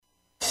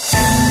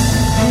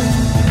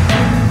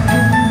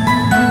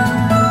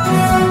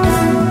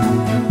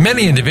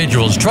Many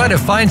individuals try to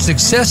find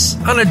success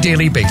on a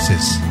daily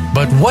basis.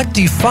 But what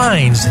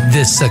defines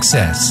this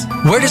success?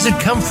 Where does it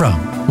come from?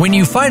 When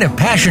you find a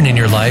passion in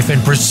your life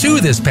and pursue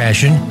this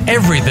passion,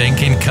 everything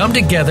can come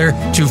together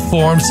to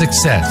form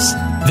success.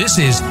 This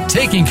is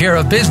Taking Care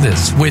of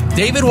Business with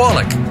David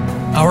Wallach.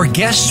 Our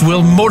guests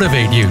will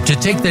motivate you to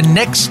take the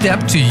next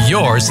step to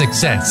your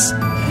success.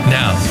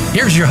 Now,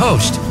 here's your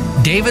host,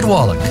 David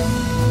Wallach.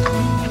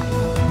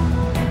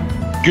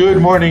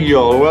 Good morning,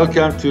 y'all.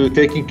 Welcome to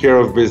Taking Care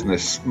of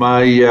Business.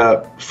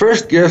 My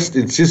first guest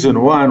in season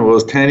 1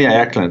 was Tanya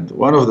Ackland,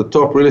 one of the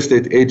top real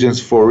estate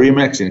agents for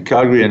RE/MAX in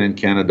Calgary and in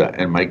Canada.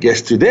 And my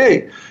guest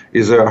today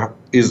is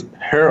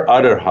her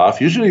other half.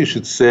 Usually you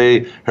should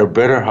say her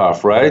better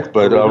half, right?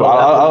 But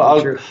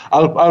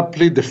I'll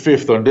plead the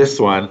fifth on this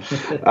one.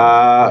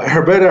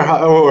 Her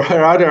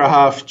other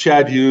half,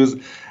 Chad Hughes,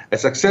 a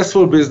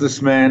successful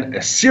businessman,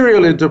 a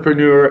serial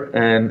entrepreneur,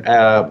 and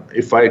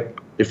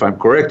if I'm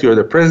correct, you're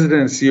the president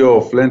and CEO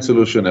of Land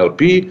Solution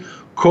LP,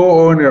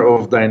 co-owner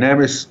of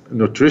Dynamis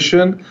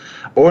Nutrition,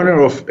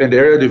 owner of and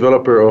area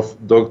developer of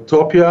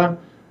Dogtopia.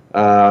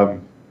 I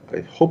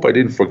hope I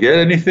didn't forget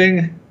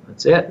anything.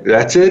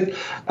 That's it.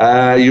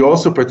 You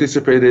also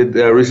participated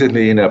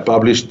recently in a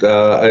book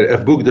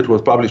that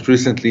was published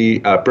recently,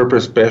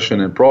 Purpose,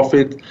 Passion, and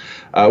Profit,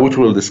 which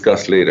we'll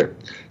discuss later.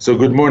 So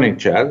good morning,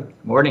 Chad.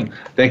 Morning.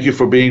 Thank you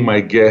for being my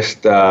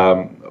guest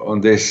on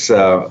this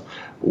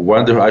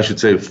wonderful, I should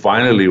say,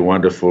 finally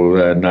wonderful,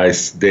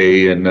 nice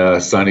day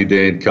and sunny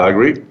day in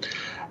Calgary.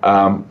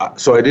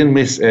 So I didn't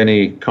miss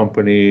any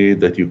company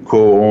that you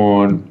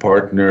co-own,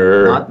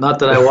 partner. Not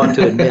that I want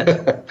to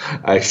admit.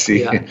 I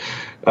see. Yeah.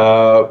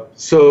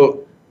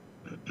 So,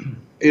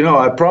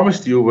 I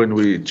promised you when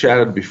we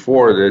chatted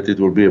before that it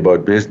will be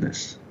about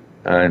business.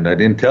 And I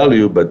didn't tell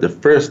you, but the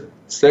first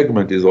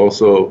segment is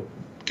also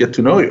get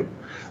to know you.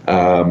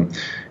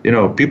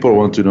 People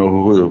want to know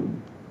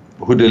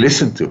who they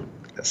listen to.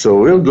 So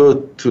we'll go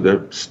to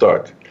the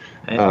start.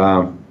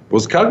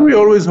 Was Calgary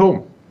always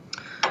home?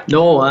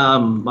 No,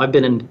 I've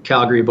been in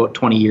Calgary about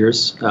 20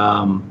 years.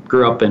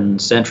 Grew up in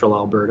central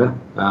Alberta,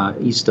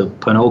 east of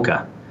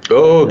Ponoka.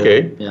 Oh,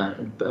 okay.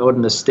 Out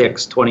in the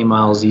sticks, 20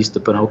 miles east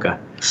of Ponoka.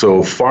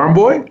 So farm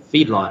boy?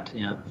 Feedlot,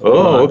 yeah.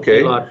 Oh,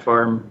 okay. Feedlot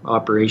farm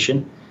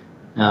operation.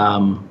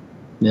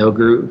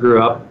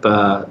 Grew up,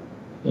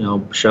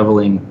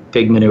 shoveling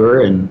pig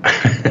manure and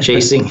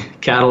chasing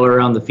cattle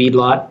around the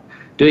feedlot,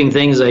 doing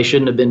things I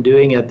shouldn't have been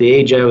doing at the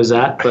age I was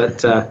at,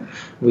 but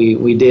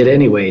we did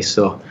anyway.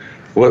 So,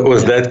 what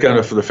was that kind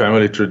of the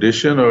family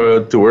tradition,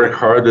 or to work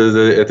hard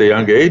at a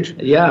young age?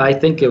 Yeah, I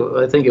think it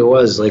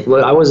was. Like,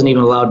 I wasn't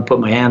even allowed to put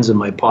my hands in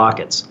my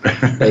pockets.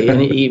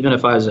 Even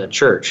if I was at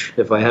church,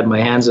 if I had my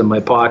hands in my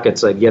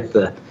pockets, I'd get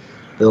the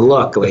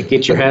look like,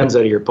 get your hands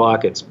out of your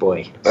pockets,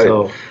 boy.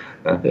 So.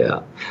 Yeah.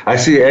 I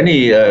see.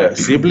 Any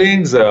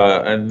siblings,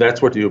 and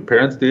that's what your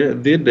parents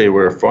did? They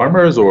were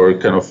farmers or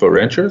kind of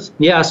ranchers?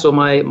 Yeah, so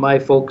my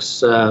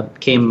folks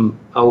came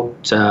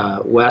out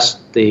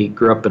west. They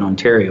grew up in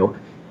Ontario.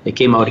 They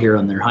came out here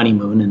on their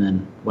honeymoon and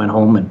then went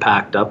home and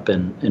packed up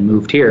and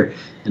moved here.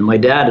 And my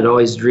dad had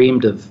always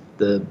dreamed of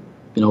the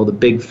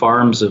big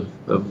farms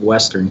of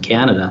Western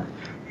Canada.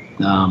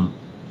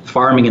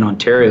 Farming in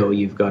Ontario,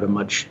 you've got a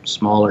much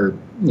smaller,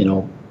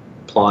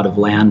 plot of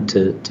land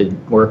to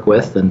work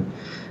with, and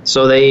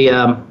so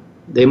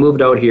they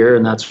moved out here,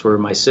 and that's where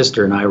my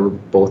sister and I were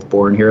both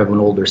born here. I have an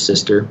older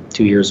sister,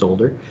 2 years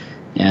older,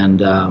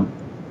 and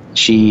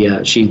she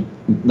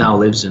now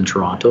lives in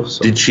Toronto.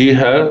 So. Did she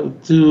have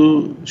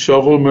to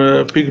shovel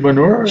pig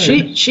manure?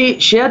 She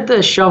had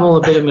to shovel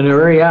a bit of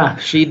manure. Yeah,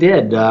 she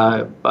did.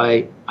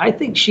 I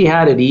think she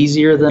had it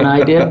easier than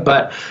I did,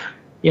 but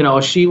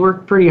she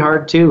worked pretty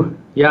hard too.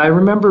 Yeah, I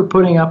remember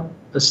putting up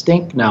a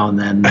stink now and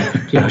then.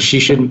 She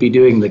shouldn't be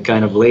doing the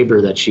kind of labor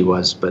that she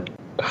was, but.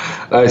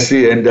 I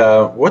see. And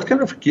what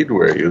kind of kid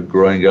were you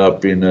growing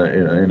up in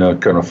a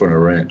kind of on a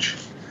ranch?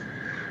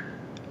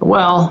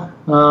 Well,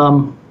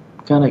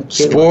 kind of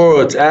kid.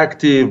 Sports,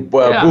 active,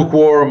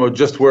 bookworm, or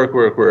just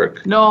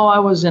work? No, I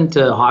was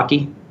into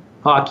hockey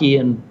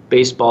and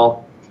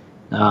baseball.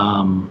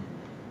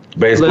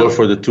 Baseball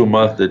for the 2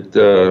 months that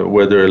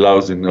weather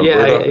allows in Alberta.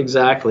 Yeah,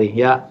 exactly.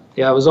 Yeah.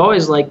 I was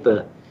always like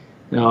the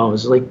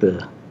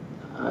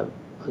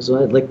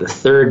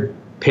third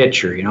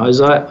pitcher.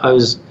 I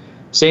was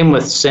same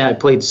with I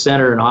played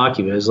center in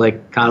hockey. But I was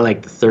kind of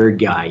like the third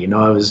guy.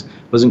 I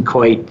wasn't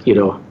quite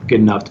good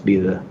enough to be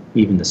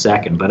even the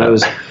second, but I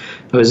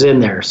was in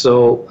there.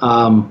 So,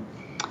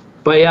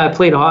 but yeah, I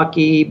played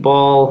hockey,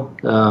 ball,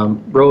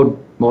 rode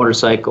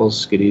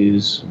motorcycles,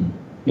 skidoos.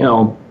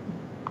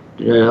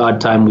 Odd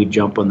time we'd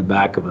jump on the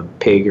back of a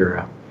pig or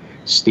a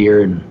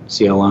steer and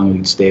see how long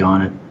we'd stay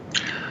on it.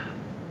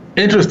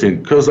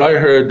 Interesting, because I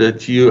heard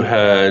that you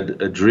had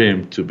a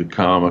dream to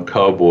become a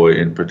cowboy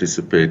and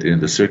participate in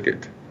the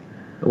circuit.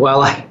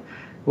 Well, I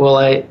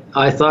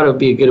thought it would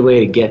be a good way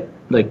to get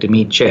to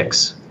meet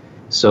chicks,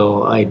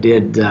 so I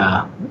did.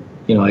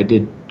 I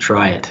did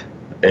try it.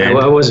 And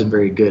I wasn't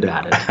very good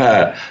at it.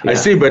 I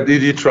see, but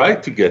did you try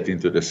to get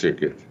into the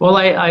circuit? Well,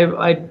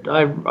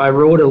 I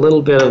rode a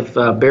little bit of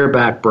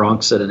bareback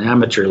broncs at an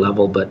amateur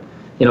level, but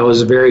it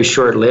was very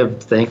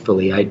short-lived.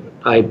 Thankfully,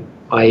 I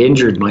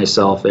injured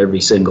myself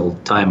every single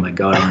time I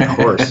got on a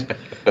horse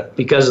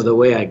because of the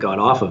way I got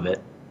off of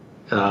it,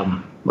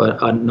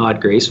 but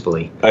not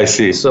gracefully. I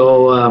see.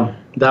 So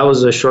that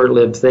was a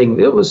short-lived thing.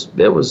 It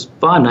was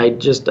fun. I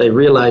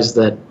realized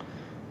that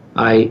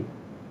I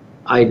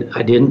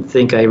didn't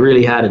think I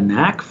really had a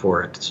knack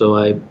for it, so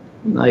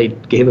I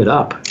gave it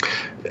up.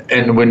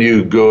 And when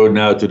you go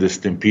now to the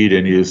Stampede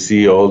and you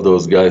see all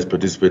those guys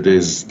participate,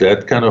 is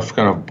that kind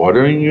of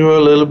bothering you a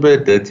little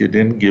bit that you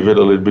didn't give it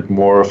a little bit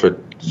more of a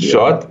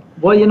shot?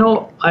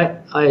 Well, I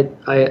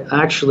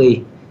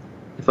actually,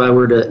 if I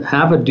were to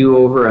have a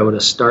do-over, I would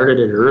have started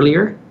it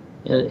earlier,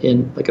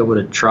 I would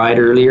have tried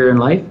earlier in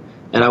life,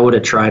 and I would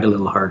have tried a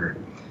little harder.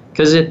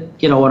 Because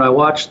when I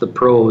watch the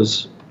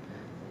pros,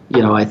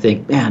 I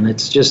think, man,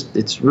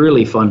 it's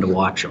really fun to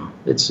watch them.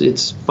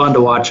 It's fun to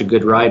watch a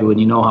good ride when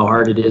you know how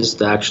hard it is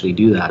to actually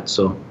do that.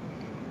 So,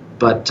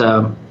 but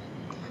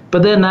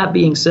then that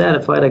being said,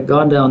 if I'd have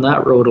gone down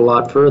that road a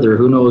lot further,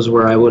 who knows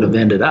where I would have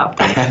ended up.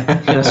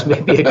 It's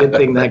maybe a good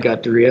thing that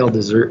got derailed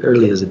as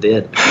early as it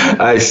did.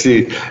 I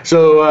see.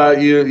 So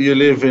you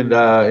live in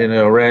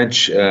a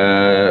ranch,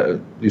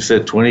 you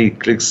said 20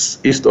 clicks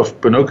east of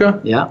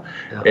Panuca? Yeah.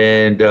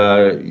 And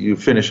you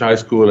finish high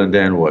school and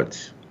then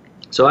what?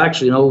 So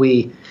actually,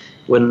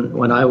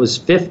 when I was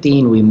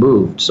 15, we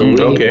moved. So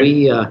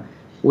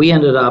we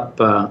ended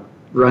up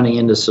running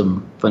into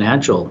some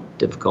financial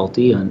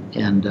difficulty,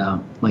 and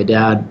my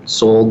dad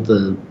sold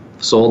the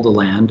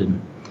land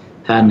and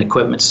had an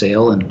equipment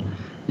sale, and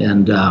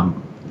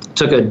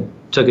took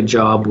a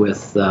job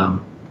with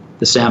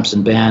the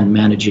Sampson Band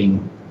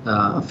managing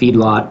a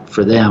feedlot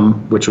for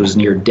them, which was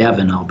near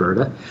Devon,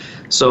 Alberta.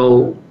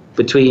 So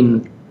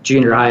between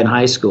junior high and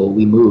high school,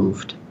 we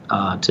moved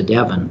to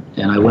Devon,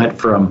 and I went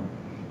from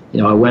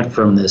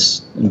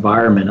this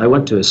environment. I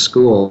went to a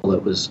school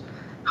that was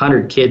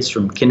 100 kids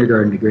from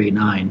kindergarten to grade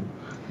 9,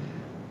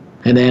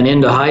 and then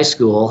into high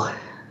school.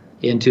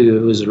 It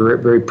was a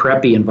very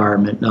preppy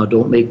environment. Now,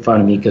 don't make fun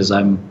of me because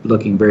I'm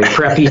looking very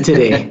preppy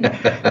today.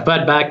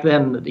 But back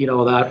then,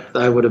 that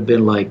I would have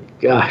been like,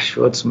 gosh,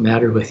 what's the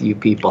matter with you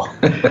people?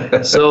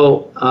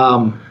 So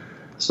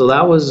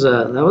that was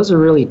a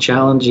really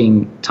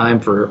challenging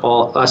time for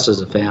all us as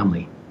a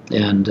family,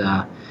 and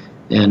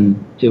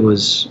it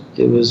was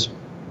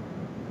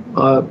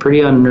pretty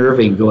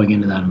unnerving going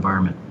into that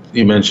environment.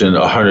 You mentioned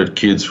 100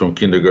 kids from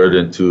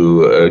kindergarten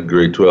to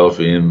grade 12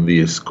 in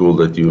the school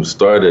that you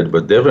started,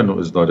 but Devon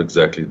was not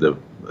exactly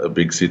a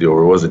big city,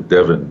 or was it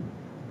Devon?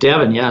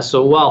 Devon, yeah.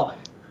 So,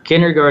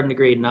 kindergarten to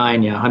grade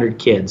 9, 100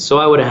 kids. So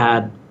I would have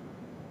had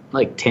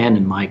like 10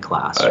 in my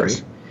class,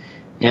 right?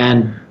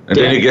 And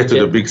then you get to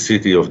the big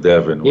city of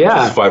Devon, which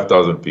is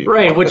 5,000 people.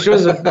 Right, which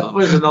wasn't a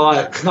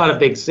lot. It's not a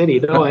big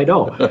city. No, I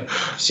know.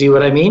 See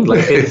what I mean?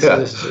 Like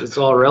it's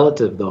all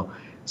relative, though.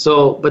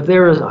 So, but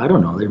there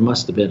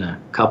must have been a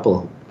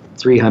couple,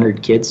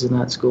 300 kids in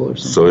that school or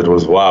something. So it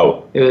was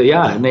wow.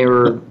 Yeah, and they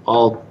were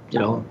all,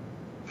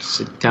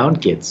 town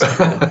kids,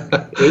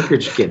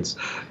 acreage kids.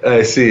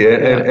 I see.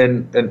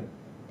 And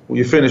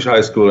you finish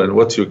high school, and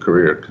what's your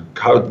career?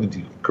 How did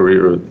your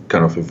career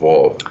kind of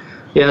evolve?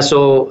 Yeah,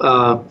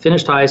 so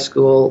finished high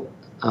school,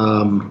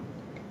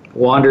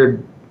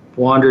 wandered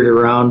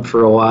around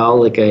for a while.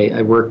 Like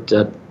I worked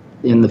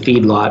in the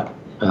feedlot.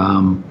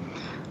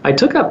 I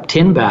took up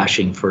tin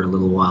bashing for a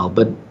little while,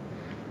 but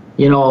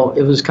it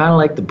was kind of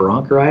like the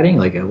bronc riding.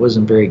 Like I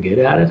wasn't very good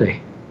at it.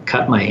 I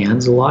cut my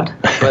hands a lot.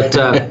 But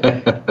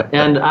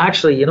and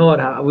actually, you know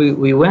what?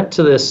 We went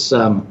to this.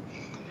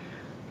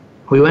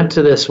 We went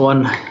to this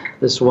one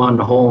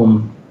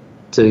home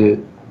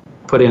to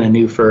put in a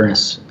new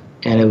furnace,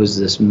 and it was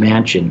this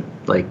mansion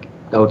like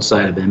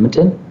outside of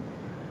Edmonton.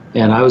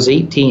 And I was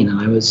 18, and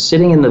I was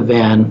sitting in the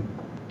van,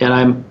 and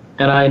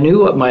I knew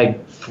what my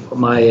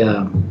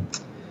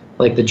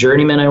like the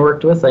journeyman I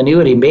worked with, I knew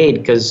what he made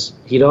because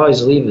he'd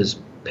always leave his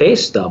pay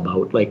stub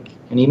out,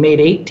 and he made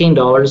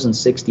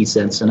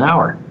 $18.60 an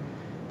hour,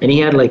 and he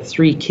had like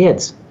 3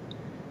 kids.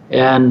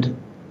 And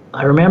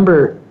I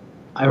remember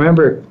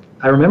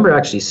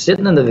actually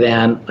sitting in the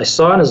van. I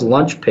saw in his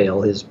lunch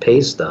pail his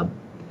pay stub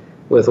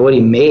with what he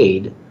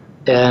made,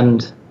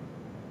 and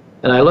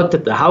I looked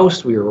at the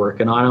house we were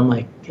working on. I'm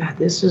like, God,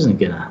 this isn't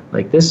gonna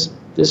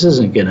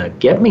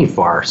get me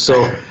far.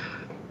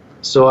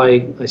 So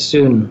I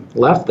soon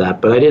left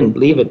that, but I didn't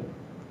leave it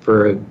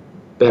for a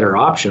better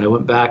option. I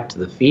went back to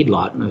the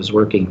feedlot, and I was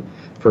working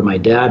for my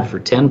dad for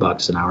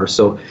 $10 an hour.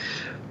 So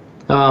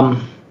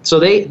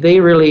they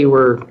really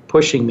were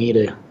pushing me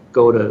to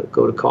go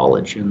to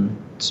college, and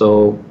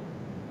so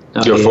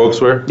your folks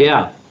were?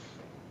 Yeah,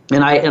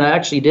 and I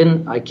actually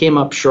didn't. I came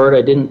up short.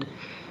 I didn't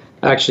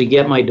actually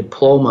get my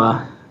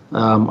diploma.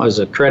 I was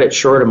a credit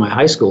short of my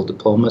high school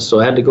diploma, so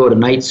I had to go to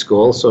night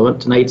school. So I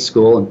went to night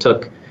school and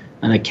took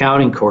an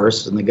accounting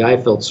course, and the guy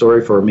felt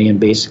sorry for me and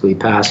basically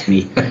passed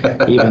me,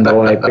 even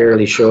though I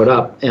barely showed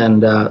up.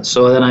 And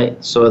so then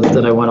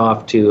I went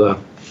off to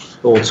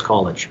Olds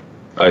College.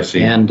 I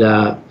see. And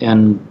I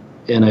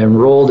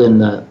enrolled in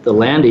the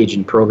land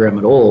agent program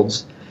at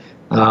Olds.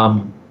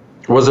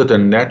 Was it a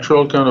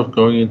natural kind of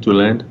going into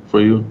land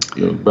for you,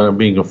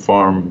 being a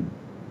farm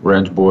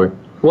ranch boy?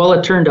 Well,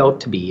 it turned out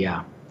to be,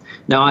 yeah.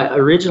 Now,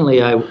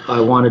 originally I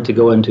wanted to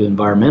go into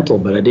environmental,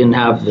 but I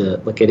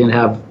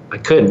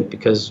couldn't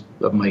because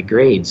of my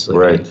grades.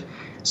 Right.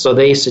 So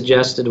they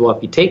suggested, well,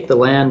 if you take the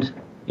land,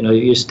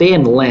 you stay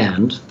in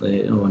land,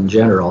 in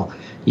general,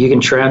 you can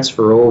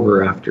transfer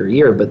over after a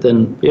year. But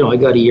then, I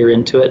got a year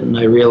into it and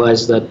I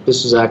realized that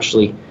this is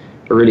actually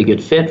a really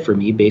good fit for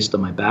me based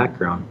on my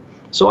background.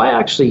 So I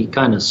actually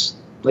kind of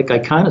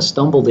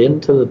stumbled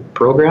into the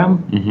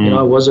program. Mm-hmm.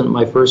 It wasn't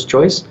my first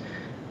choice.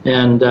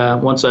 And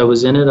once I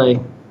was in it,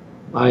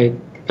 my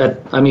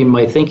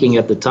thinking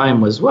at the time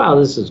was, wow,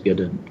 this is good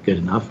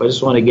enough. I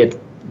just want to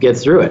get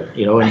through it,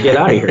 and get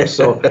out of here.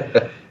 So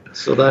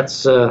that's.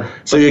 So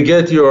you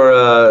get your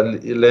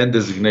land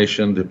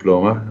designation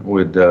diploma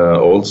with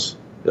Olds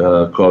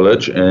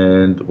College,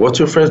 and what's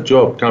your first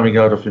job coming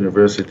out of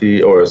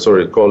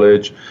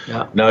college?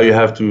 Yeah. Now you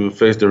have to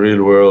face the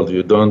real world.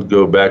 You don't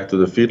go back to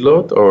the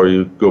feedlot, or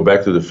you go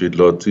back to the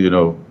feedlot,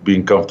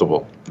 being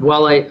comfortable.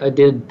 Well, I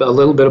did a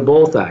little bit of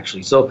both,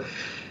 actually. So,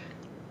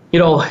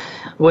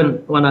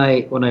 when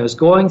I was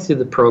going through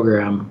the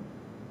program,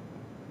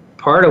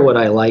 part of what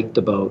I liked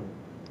about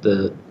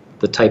the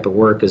type of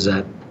work is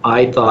that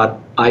I thought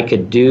I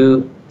could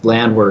do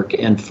land work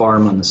and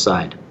farm on the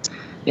side.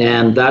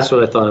 And that's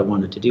what I thought I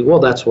wanted to do. Well,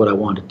 that's what I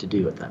wanted to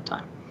do at that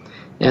time.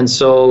 And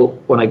so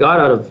when I got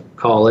out of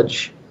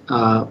college,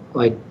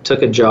 I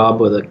took a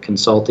job with a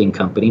consulting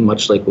company,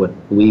 much like what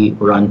we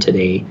run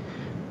today.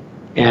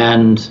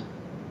 And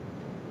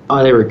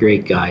they were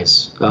great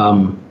guys.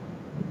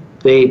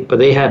 But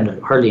they had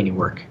hardly any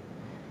work.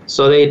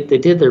 So they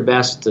did their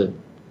best to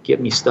get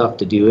me stuff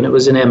to do, and it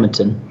was in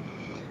Edmonton.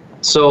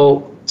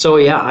 So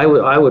yeah, I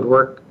would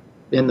work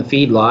in the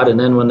feedlot, and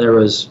then when there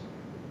was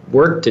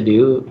work to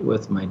do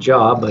with my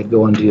job, I'd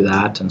go and do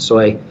that. And so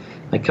I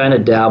kind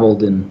of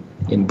dabbled in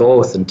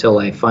both until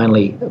I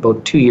finally,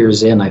 about 2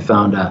 years in, I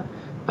found a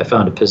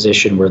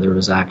position where there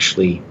was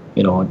actually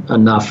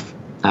enough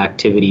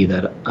activity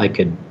that I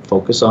could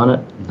focus on it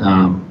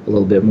a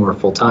little bit more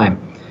full time.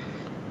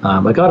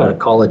 I got out of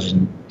college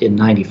in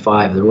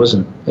 '95. There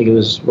wasn't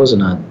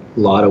a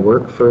lot of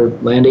work for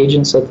land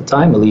agents at the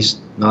time, at least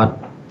not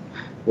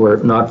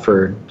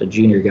for the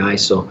junior guy.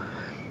 So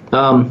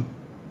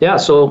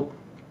so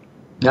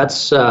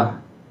that's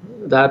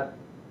that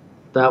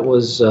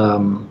was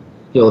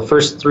the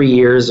first 3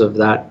 years of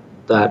that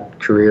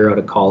career out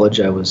of college.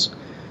 I was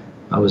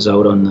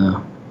out on the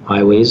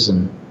highways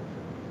and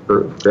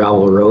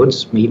gravel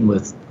roads, meeting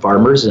with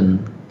farmers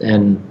and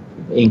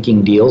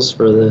inking deals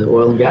for the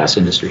oil and gas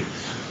industry.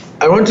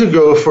 I want to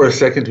go for a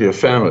second to your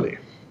family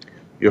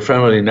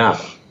now.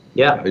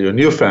 Yeah. Your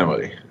new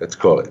family, let's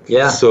call it.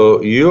 Yeah.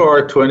 So you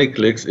are 20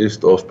 clicks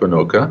east of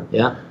Ponoka.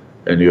 Yeah.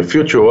 And your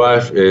future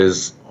wife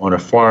is on a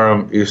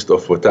farm east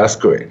of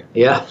Wetaskiwin.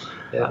 Yeah.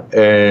 Yeah.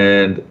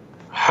 And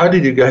how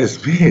did you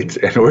guys meet?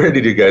 And where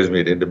did you guys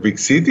meet? In the big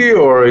city,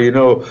 or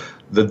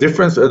the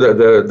difference,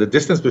 the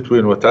distance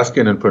between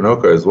Wetaskiwin and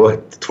Ponoka is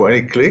what,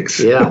 20 clicks?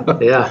 Yeah.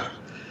 Yeah.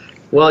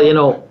 Well,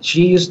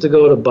 she used to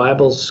go to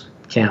Bible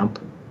camp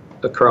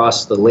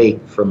across the lake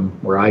from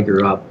where I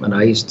grew up, and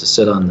I used to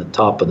sit on the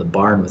top of the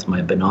barn with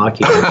my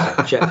binoculars.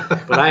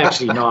 But I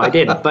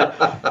didn't.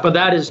 But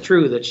that is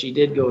true that she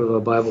did go to a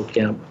Bible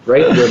camp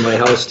right near my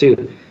house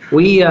too.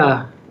 We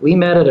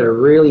met at a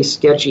really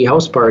sketchy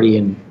house party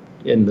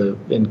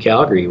in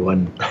Calgary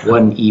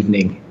one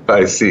evening.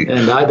 I see.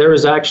 And there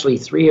was actually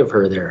 3 of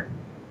her there.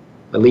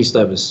 At least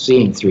I was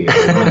seeing 3 of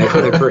her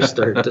when I first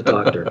started to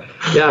talk to her.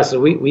 Yeah, so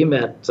we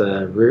met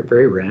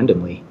very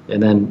randomly.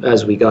 And then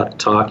as we got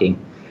talking,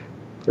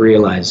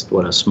 realized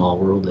what a small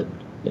world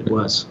it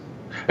was.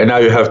 And now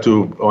you have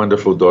 2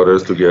 wonderful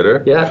daughters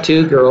together. Yeah,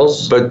 2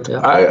 girls. But yeah.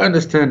 I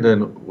understand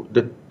then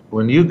that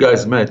when you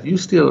guys met, you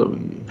still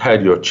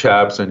had your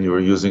chaps and you were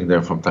using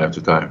them from time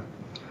to time.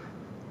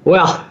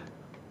 Well,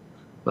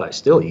 I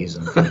still use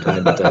them from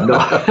time to time. No,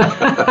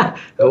 I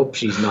hope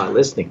she's not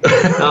listening.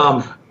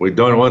 We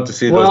don't want to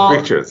see those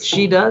pictures.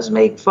 She does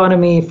make fun of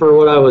me for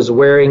what I was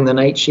wearing the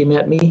night she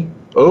met me.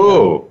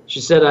 Oh. She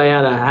said I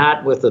had a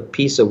hat with a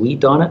piece of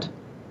wheat on it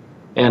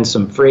and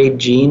some frayed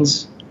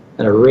jeans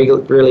and a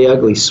really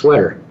ugly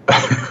sweater.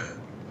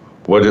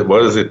 What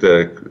is it,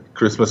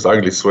 Christmas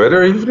ugly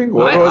sweater evening?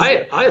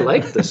 I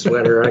liked the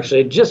sweater,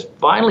 actually. I just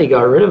finally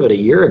got rid of it a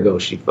year ago.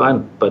 She thought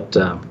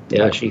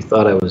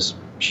I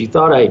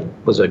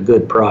was a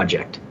good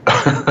project.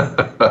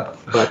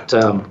 But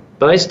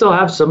I still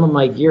have some of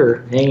my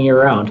gear hanging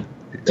around.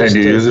 And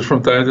you use it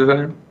from time to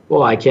time?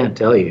 Well, I can't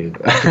tell you.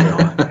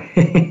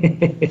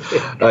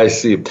 I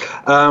see.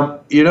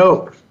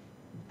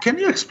 Can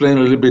you explain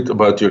a little bit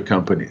about your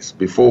companies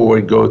before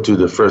we go to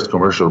the first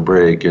commercial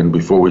break and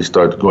before we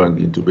start going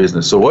into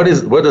business? So what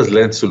does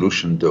Land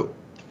Solution do?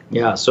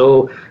 Yeah,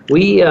 so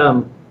we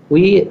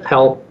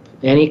help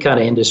any kind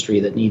of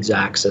industry that needs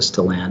access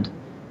to land.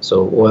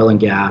 So oil and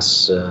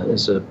gas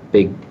is a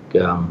big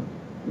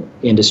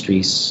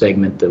industry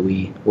segment that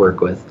we work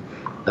with.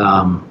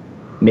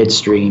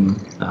 Midstream,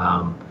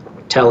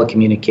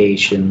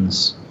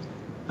 telecommunications,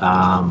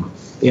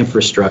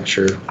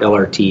 infrastructure,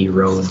 LRT,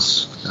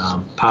 roads,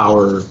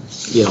 power,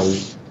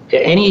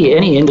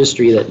 any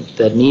industry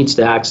that needs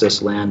to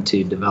access land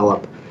to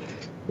develop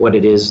what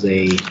it is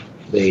they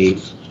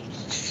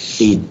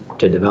need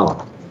to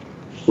develop.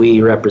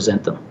 We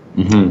represent them.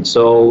 Mm-hmm.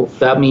 So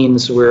that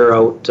means we're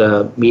out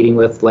meeting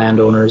with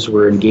landowners,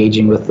 we're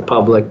engaging with the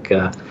public,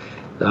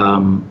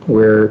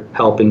 we're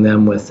helping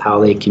them with how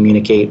they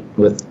communicate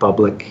with the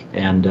public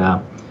and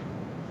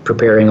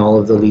preparing all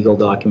of the legal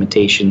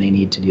documentation they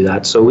need to do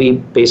that. So we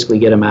basically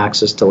get them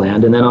access to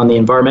land. And then on the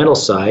environmental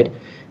side,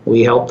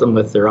 we help them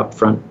with their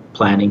upfront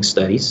planning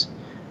studies.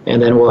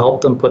 And then we'll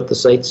help them put the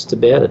sites to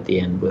bed at the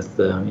end with,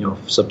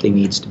 if something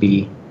needs to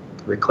be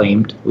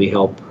reclaimed, we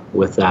help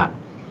with that.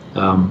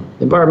 The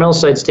environmental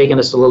side's taken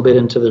us a little bit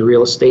into the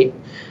real estate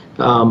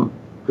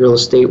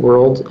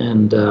world,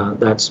 and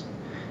that's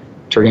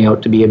turning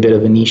out to be a bit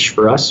of a niche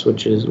for us,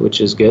 which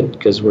is good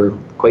because we're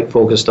quite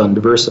focused on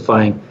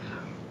diversifying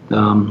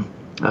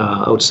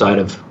outside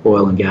of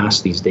oil and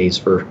gas these days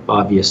for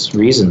obvious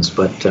reasons.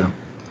 But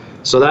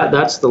so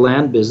that's the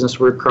land business.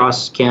 We're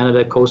across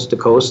Canada, coast to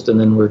coast, and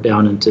then we're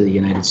down into the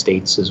United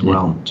States as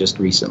well, just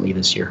recently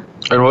this year.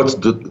 And what's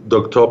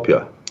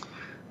Dogtopia?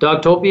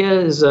 Dogtopia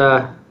is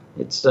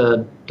it's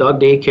a dog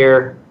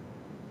daycare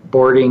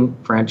boarding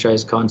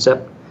franchise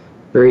concept.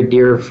 Very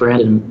dear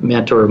friend and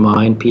mentor of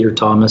mine, Peter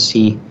Thomas.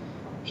 He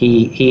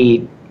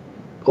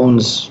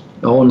owns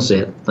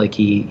it. Like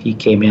he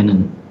came in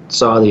and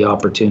saw the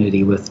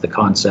opportunity with the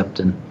concept,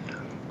 and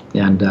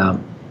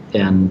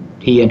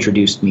he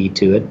introduced me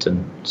to it,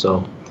 and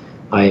so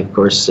I of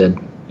course said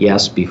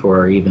yes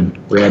before I even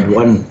read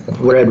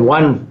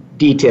one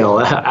detail.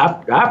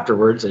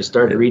 Afterwards, I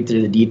started to read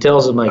through the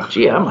details. I'm like,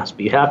 gee, I must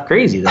be half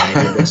crazy that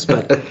I did this.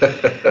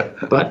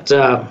 But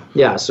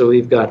so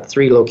we've got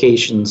 3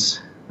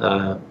 locations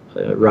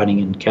running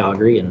in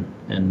Calgary,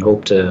 and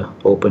hope to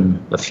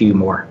open a few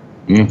more.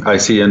 I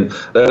see. And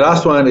the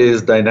last one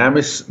is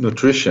Dynamis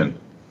Nutrition.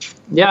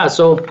 Yeah,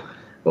 so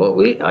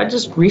I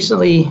just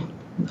recently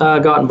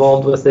got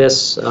involved with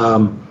this.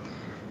 I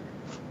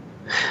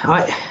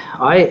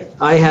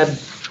had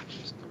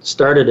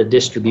started a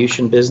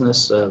distribution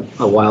business a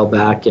while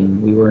back,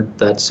 and we weren't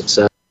that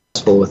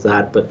successful with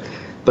that. But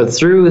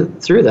through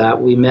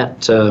that, we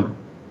met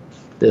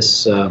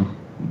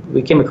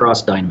we came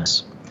across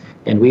Dynamis,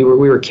 and we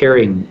were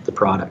carrying the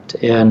product,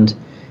 and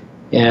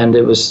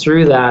it was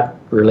through that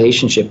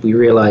relationship we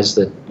realized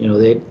that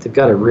they've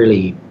got a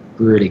really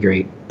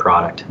great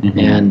product,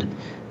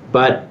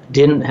 but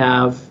didn't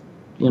have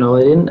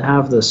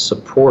the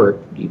support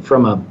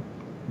from a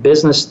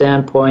business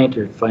standpoint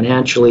or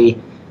financially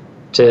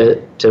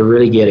to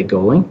really get it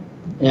going.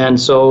 And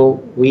so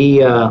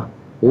my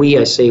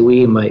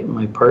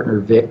partner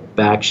Vic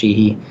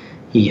Bakshi,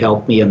 he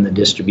helped me in the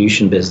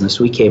distribution business.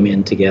 We came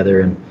in together,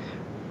 and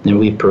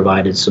we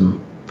provided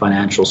some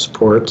financial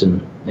support,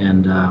 and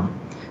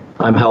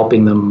I'm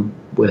helping them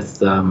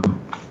with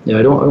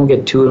I don't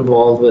get too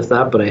involved with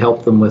that, but I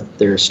help them with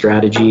their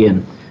strategy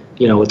and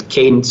with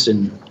cadence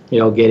and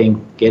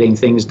getting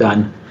things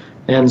done.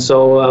 And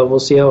so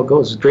we'll see how it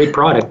goes. It's a great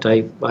product.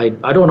 I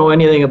don't know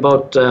anything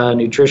about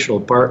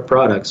nutritional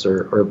products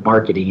or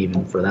marketing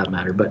even for that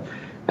matter, but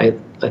I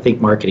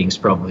think marketing is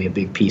probably a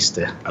big piece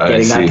to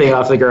getting that thing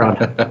off the ground.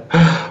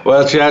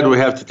 Well, Chad, we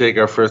have to take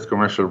our first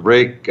commercial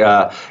break.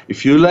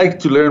 If you'd like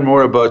to learn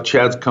more about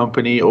Chad's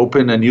company,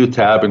 open a new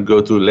tab and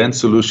go to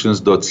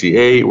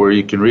landsolutions.ca, where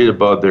you can read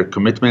about their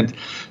commitment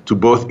to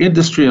both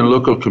industry and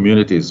local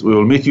communities. We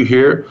will meet you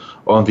here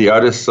on the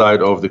other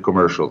side of the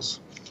commercials.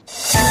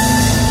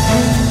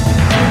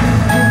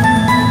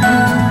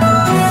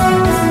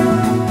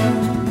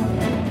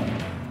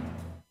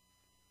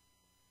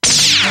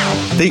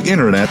 The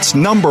Internet's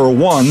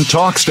 #1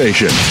 talk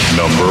station.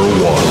 #1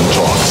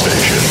 talk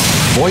station.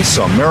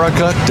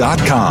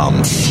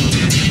 VoiceAmerica.com.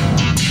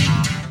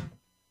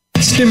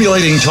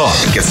 Stimulating talk.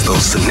 It gets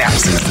those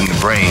synapses in the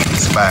brain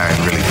firing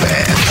really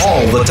fast.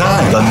 All the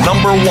time. The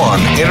 #1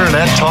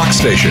 Internet talk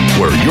station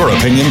where your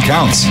opinion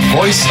counts.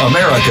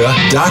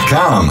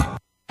 VoiceAmerica.com.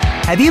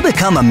 Have you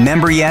become a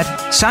member yet?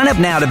 Sign up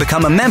now to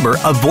become a member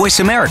of Voice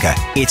America.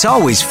 It's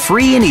always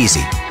free and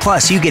easy.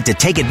 Plus, you get to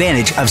take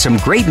advantage of some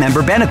great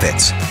member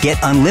benefits. Get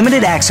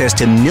unlimited access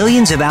to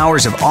millions of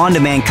hours of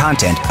on-demand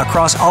content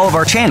across all of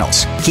our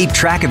channels. Keep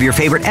track of your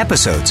favorite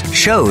episodes,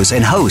 shows,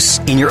 and hosts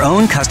in your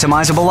own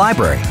customizable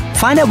library.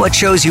 Find out what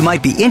shows you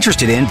might be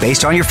interested in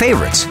based on your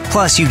favorites.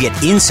 Plus, you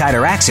get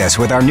insider access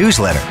with our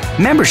newsletter.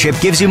 Membership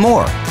gives you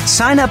more.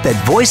 Sign up at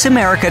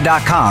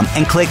voiceamerica.com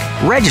and click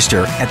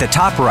Register at the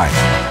top right.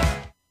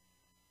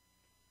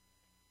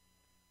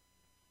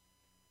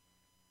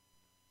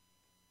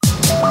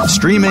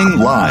 Streaming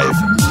live.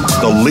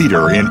 The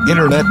leader in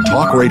Internet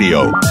talk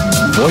radio.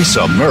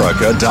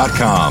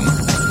 VoiceAmerica.com.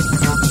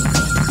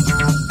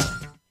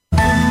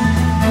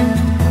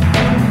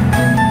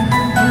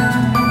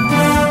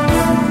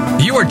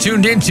 You are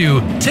tuned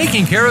into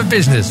Taking Care of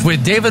Business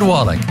with David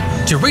Wallach.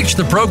 To reach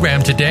the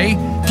program today,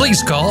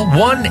 please call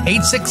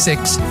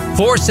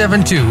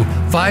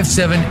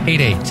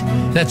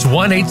 1-866-472-5788. That's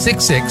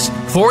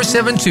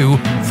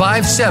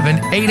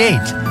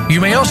 1-866-472-5788. You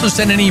may also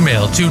send an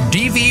email to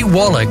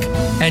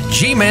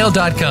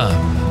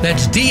dvwallach@gmail.com.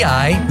 That's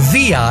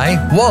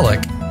D-I-V-I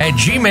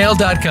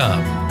Wallach@gmail.com.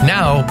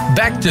 Now,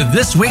 back to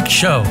this week's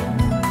show.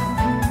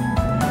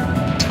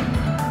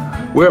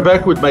 We're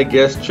back with my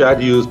guest, Chad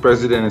Hughes,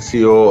 President and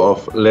CEO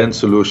of Lens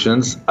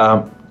Solutions.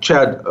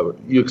 Chad,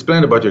 you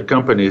explained about your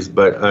companies,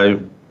 but I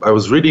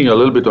was reading a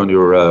little bit on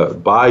your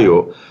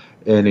bio,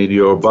 and in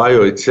your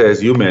bio it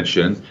says you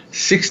mentioned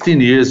 16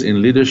 years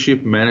in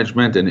leadership,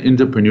 management, and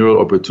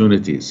entrepreneurial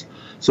opportunities.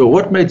 So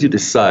what made you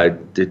decide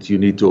that you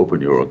need to open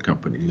your own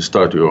company, you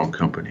start your own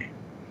company?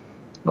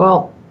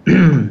 Well,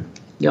 a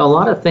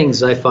lot of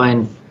things I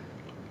find,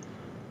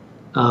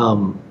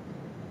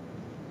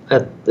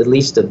 at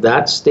least at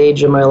that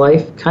stage of my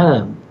life, kind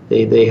of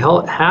they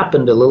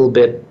happened a little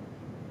bit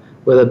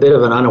with a bit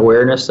of an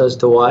unawareness as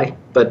to why.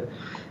 But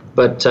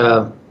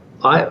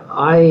I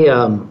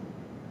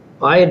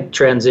had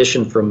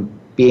transitioned from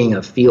being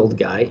a field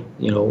guy,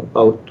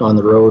 out on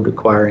the road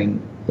acquiring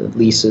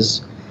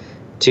leases,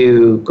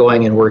 to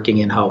going and working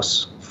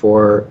in-house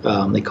for,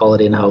 they call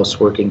it in-house,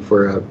 working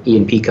for a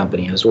E&P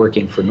company. I was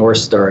working for North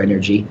Star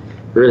Energy,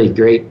 really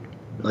great,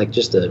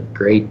 just a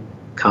great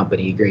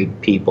company,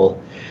 great people.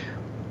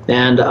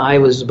 And I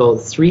was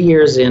about 3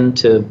 years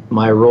into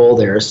my role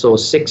there, so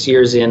 6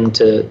 years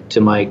into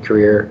my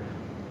career,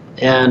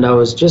 and I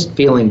was just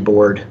feeling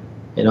bored.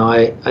 You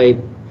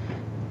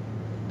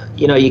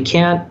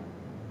can't,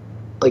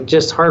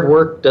 just hard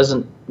work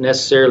doesn't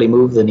necessarily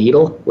move the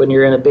needle when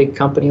you're in a big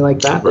company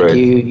like that. Right.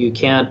 You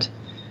can't,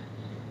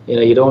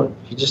 you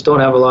just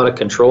don't have a lot of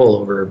control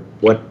over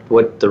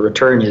what the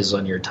return is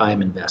on your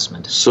time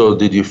investment. So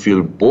did you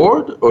feel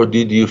bored, or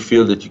did you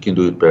feel that you can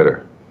do it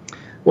better?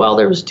 Well,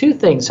 there was two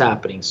things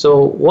happening. So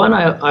one,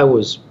 I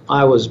was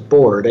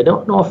bored. I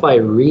don't know if I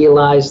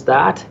realized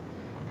that,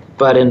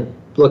 but in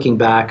looking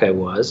back, I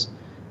was.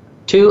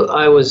 Two,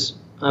 I was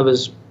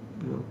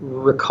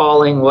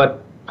recalling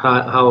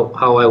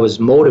how I was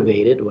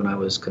motivated when I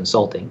was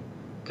consulting,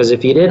 because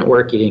if you didn't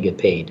work, you didn't get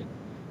paid.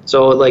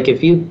 So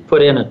if you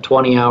put in a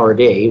 20-hour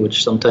day,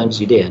 which sometimes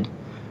you did,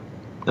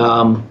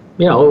 it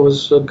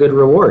was a good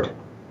reward.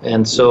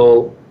 And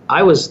so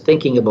I was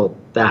thinking about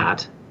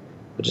that,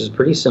 which is a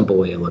pretty simple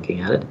way of looking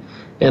at it.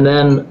 And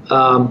then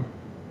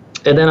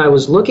I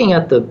was looking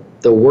at the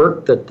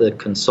work that the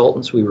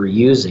consultants we were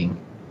using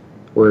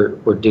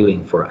were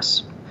doing for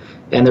us.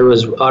 And there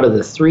was, out of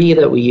the three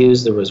that we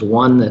used, there was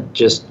one that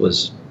just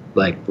was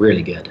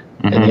really good.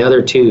 Mm-hmm. And the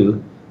other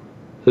two,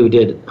 who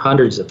did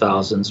hundreds of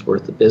thousands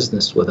worth of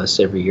business with us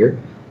every year,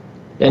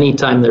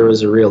 anytime there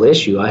was a real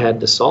issue, I had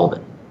to solve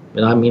it.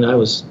 And I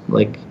was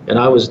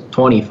I was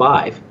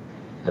 25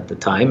 at the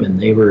time, and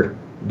they were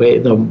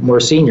more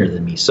senior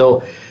than me.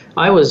 So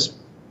I was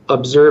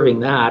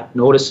observing that,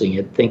 noticing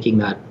it, thinking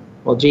that,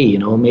 well, gee,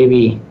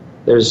 maybe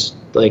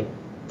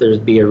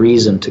there'd be a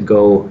reason to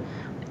go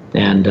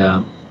and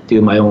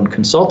do my own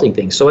consulting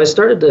thing. So I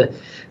started to,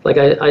 I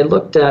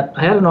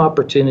had an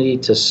opportunity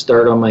to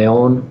start on my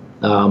own.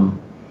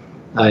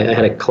 I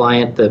had a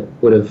client that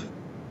would have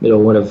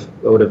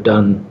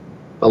done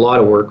a lot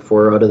of work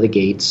for out of the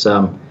gates.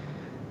 And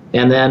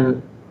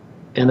then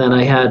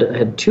I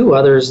had two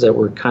others that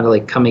were kind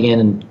of coming in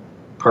and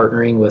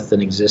partnering with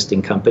an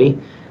existing company,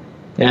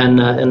 and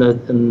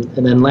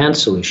then Land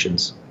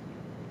Solutions.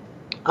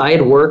 I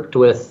had worked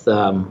with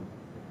a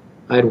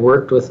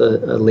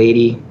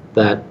lady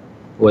that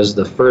was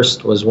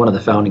one of the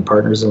founding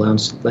partners of Land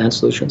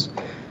Solutions.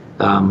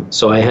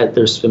 So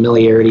there's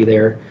familiarity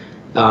there,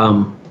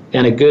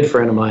 and a good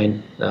friend of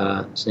mine,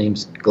 his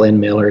name's Glenn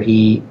Miller.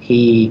 He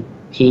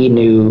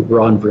knew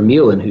Ron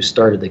Vermeulen, who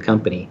started the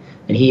company,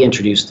 and he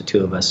introduced the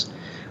two of us.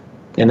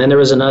 And then there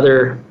was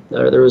another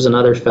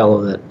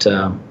fellow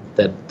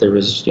that there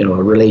was a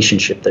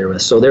relationship there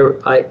with. So in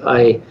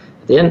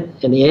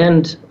the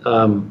end,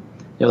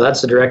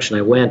 that's the direction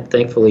I went.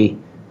 Thankfully,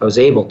 I was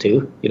able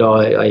to.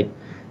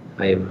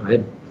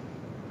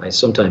 I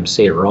sometimes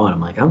say to Ron,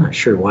 I'm not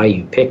sure why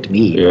you picked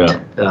me.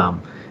 Yeah. But,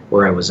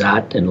 where I was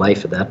at in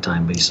life at that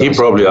time. But he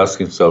probably asked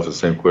himself the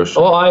same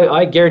question. Oh,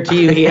 I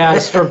guarantee you he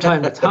has from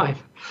time to time.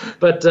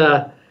 But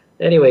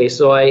anyway,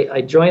 so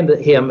I joined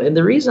him. And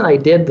the reason I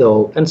did,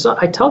 though, and so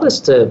I tell this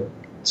to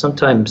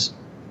sometimes,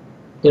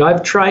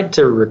 I've tried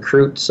to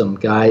recruit some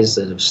guys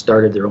that have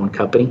started their own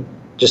company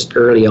just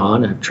early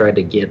on. I've tried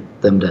to get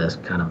them to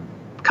kind of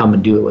come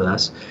and do it with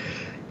us.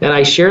 And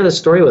I share the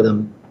story with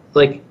them.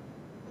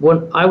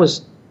 When I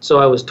was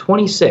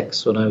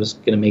 26 when I was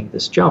going to make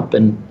this jump,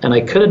 and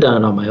I could have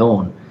done it on my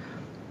own.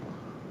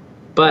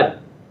 But,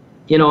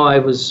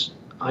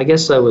 I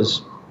guess I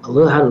was a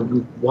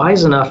little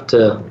wise enough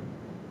to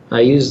I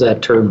use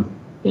that term,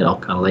 kind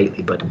of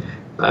lightly, but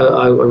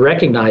I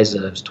recognize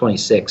that I was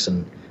 26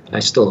 and I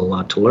still have a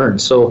lot to learn.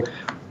 So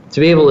to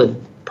be able to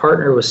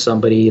partner with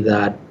somebody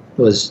that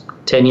was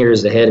 10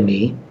 years ahead of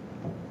me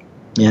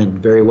and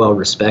very well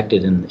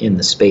respected in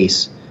the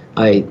space,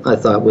 I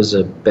thought was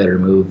a better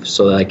move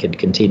so that I could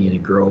continue to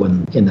grow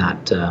in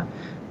that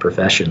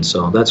profession.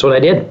 So that's what I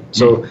did.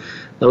 So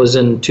that was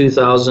in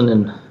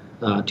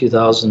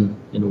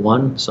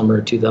 2001, summer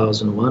of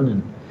 2001,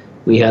 and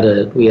we had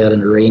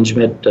an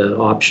arrangement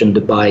option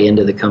to buy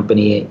into the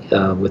company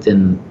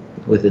within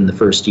the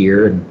first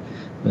year, and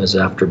it was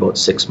after about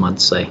 6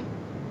 months I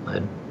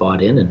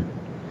bought in, and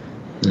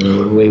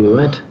away we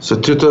went. So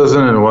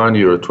 2001,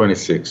 you were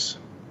 26.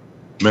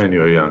 Man,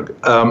 you're young.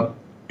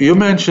 You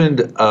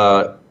mentioned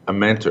a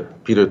mentor,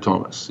 Peter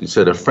Thomas. You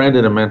said a friend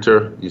and a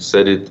mentor. You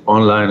said it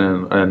online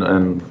and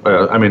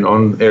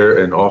on air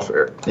and off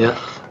air. Yeah.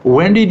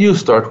 When did you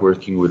start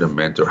working with a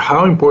mentor?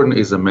 How important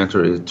is a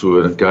mentor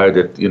to a guy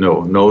that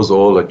knows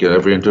all, like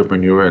every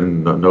entrepreneur,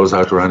 and knows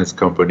how to run his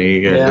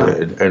company,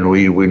 and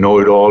we know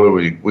it all, and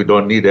we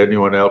don't need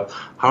anyone else?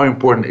 How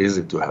important is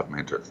it to have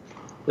mentors?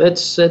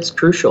 That's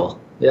crucial.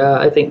 Yeah,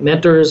 I think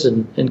mentors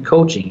and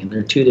coaching, and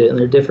they're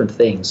different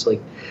things.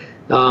 Like,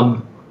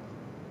 along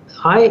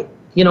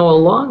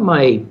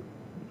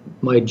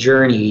my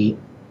journey,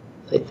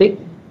 I think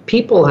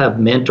people have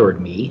mentored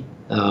me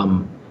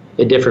in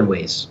different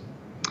ways.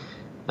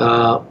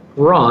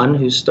 Ron,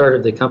 who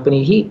started the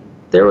company,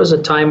 there was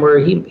a time where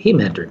he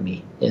mentored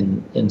me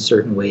in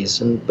certain ways,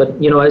 but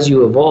as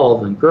you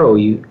evolve and grow,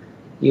 you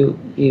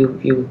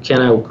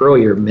can outgrow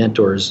your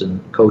mentors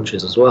and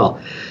coaches as well.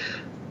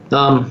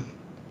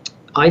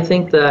 I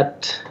think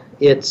that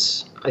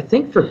I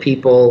think for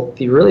people, if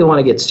you really want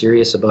to get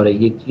serious about it,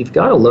 you've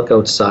got to look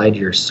outside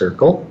your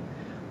circle.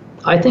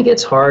 I think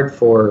it's hard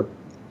for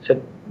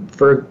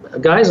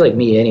guys like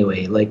me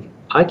anyway. Like,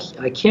 I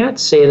can't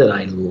say that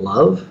I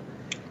love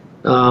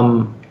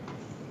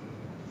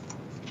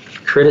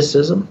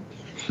criticism,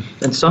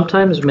 and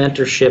sometimes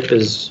mentorship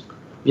is,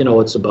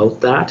 it's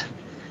about that.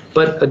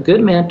 But a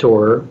good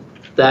mentor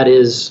that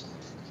is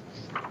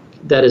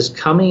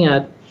coming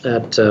at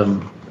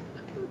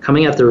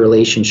the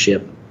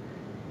relationship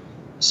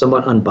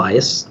somewhat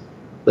unbiased,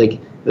 like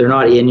they're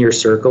not in your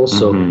circle,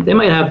 so they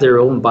might have their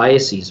own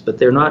biases, but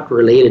they're not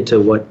related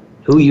to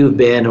who you've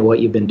been or what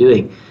you've been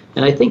doing.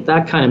 And I think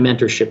that kind of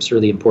mentorship is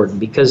really important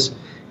because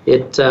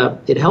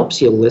it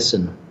helps you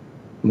listen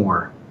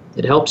more.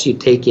 It helps you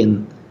take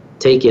in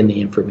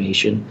the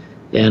information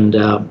and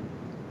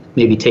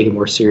maybe take it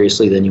more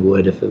seriously than you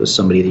would if it was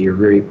somebody that you're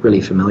really,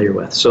 really familiar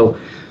with. So,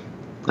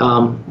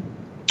 do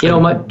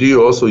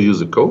you also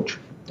use a coach?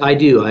 I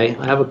do. I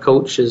have a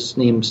coach. His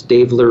name's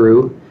Dave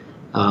LaRue.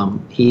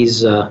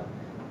 He's a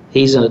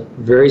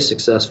very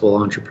successful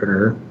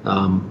entrepreneur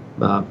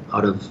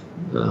out of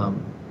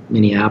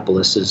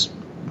Minneapolis. His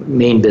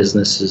main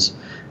business is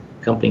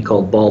a company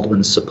called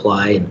Baldwin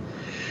Supply,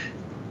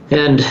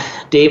 and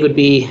Dave would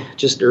be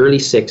just early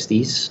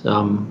 60s,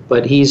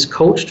 but he's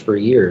coached for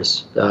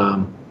years.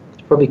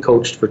 He's probably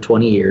coached for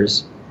 20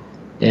 years,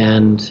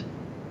 and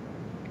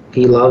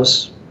he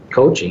loves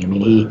coaching. I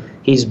mean,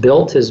 he's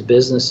built his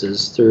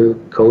businesses through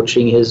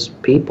coaching his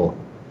people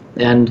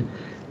and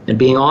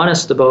being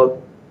honest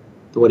about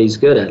what he's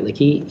good at. Like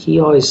he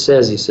always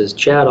says,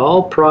 Chad,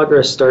 all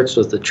progress starts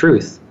with the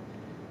truth.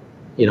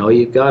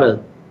 You gotta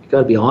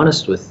be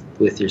honest with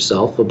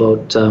yourself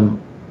about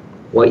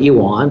what you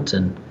want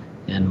and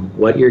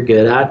what you're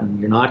good at and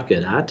you're not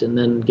good at, and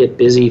then get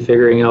busy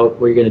figuring out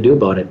what you're going to do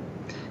about it.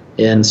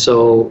 And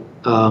so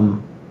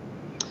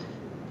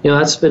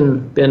that's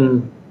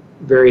been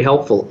very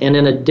helpful, and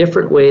in a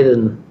different way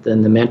than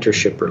the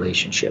mentorship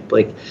relationship.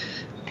 Like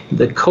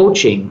the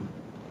coaching,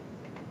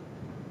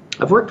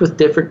 I've worked with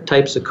different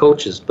types of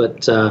coaches,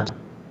 but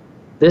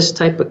this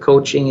type of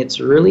coaching, it's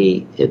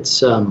you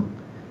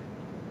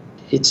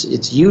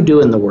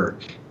doing the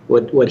work.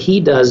 What he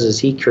does is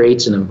he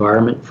creates an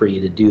environment for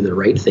you to do the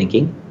right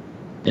thinking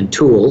and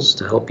tools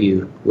to help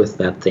you with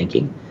that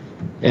thinking,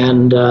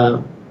 and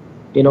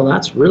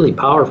that's really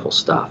powerful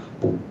stuff.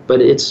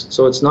 But it's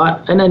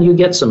not, and then you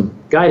get some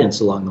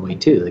guidance along the way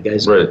too. The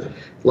guy's got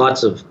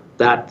lots of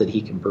that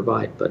he can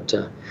provide, but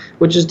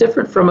which is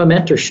different from a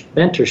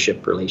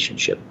mentorship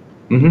relationship.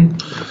 Mm-hmm.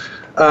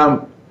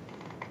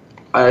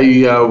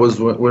 I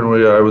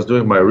was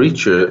doing my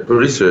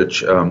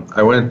research.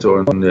 I went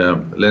on the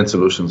Land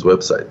Solutions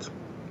website,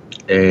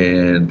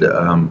 and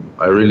I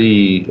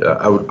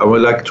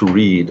would like to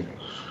read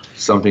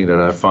something that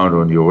I found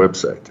on your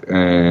website,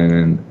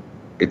 and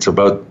it's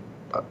about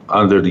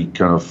under the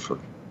kind of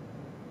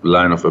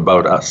line of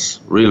about us,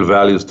 real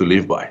values to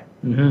live by.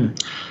 Mm-hmm.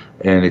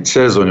 And it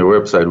says on your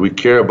website, we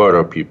care about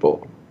our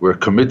people. We're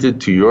committed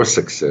to your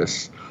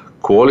success,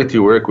 quality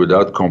work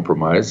without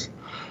compromise,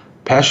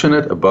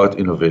 passionate about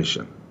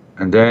innovation.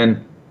 And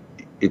then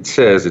it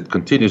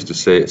continues to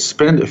say,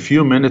 spend a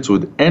few minutes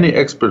with any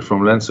expert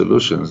from Land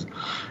Solutions,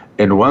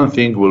 and one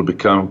thing will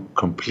become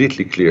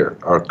completely clear.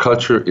 Our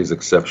culture is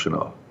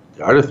exceptional.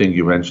 The other thing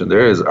you mentioned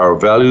there is our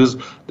values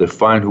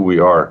define who we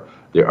are.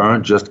 They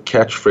aren't just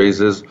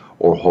catchphrases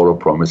or hollow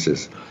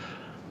promises.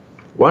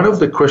 One of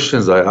the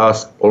questions I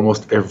ask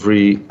almost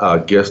every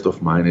guest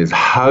of mine is,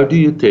 how do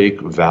you take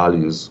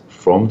values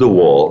from the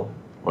wall,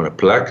 on a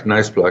plaque,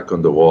 nice plaque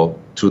on the wall,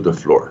 to the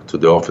floor, to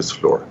the office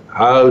floor?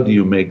 How do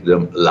you make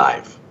them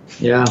live?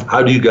 Yeah.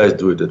 How do you guys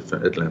do it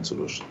at Land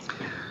Solutions?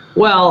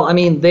 Well, I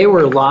mean, they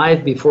were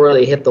live before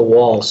they hit the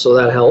wall, so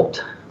that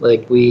helped.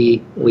 Like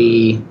we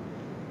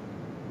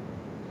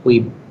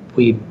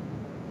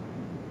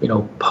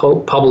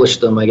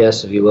published them, I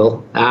guess, if you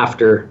will,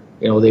 after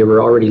they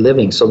were already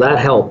living, so that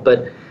helped.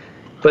 But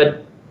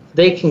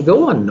they can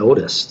go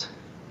unnoticed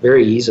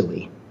very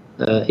easily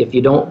if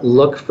you don't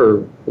look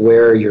for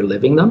where you're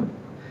living them.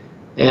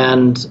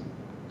 And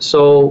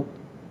so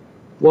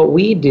what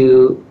we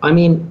do, I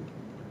mean,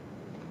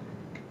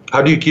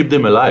 how do you keep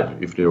them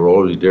alive if they were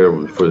already there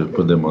before you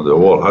put them on the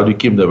wall? How do you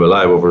keep them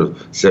alive over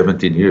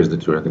 17 years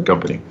that you're in the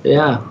company?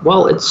 Yeah,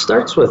 well, it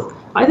starts with,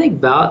 I think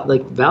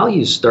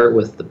values start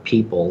with the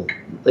people.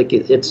 Like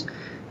it's,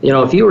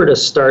 if you were to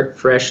start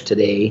fresh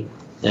today,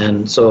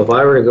 and so if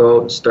I were to go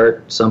out and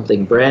start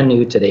something brand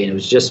new today and it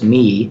was just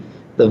me,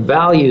 the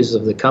values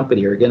of the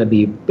company are going to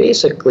be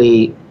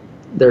basically,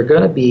 they're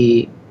going to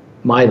be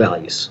my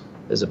values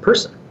as a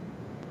person,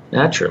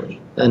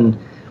 naturally. And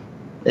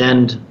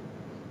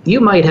you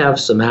might have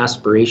some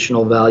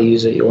aspirational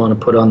values that you want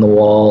to put on the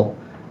wall.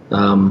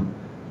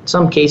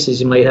 Some cases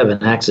you might have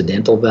an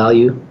accidental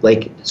value.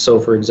 Like, so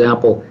for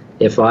example,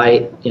 if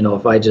I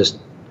just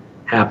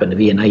happen to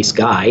be a nice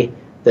guy,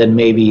 then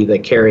maybe the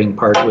caring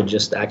part would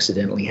just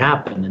accidentally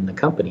happen in the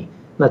company.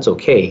 That's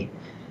okay.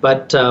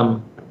 But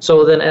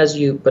then as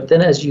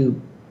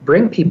you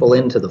bring people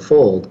into the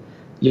fold,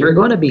 you're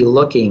going to be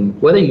looking,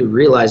 whether you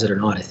realize it or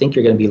not, I think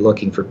you're going to be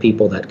looking for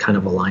people that kind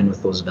of align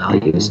with those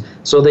values.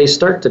 Mm-hmm. So they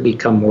start to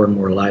become more and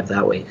more alive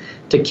that way.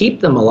 To keep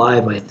them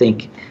alive, I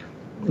think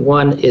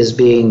one is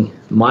being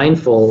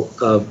mindful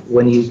of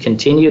when you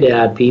continue to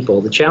add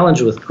people. The challenge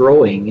with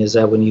growing is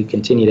that when you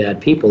continue to add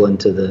people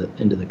into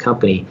the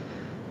company,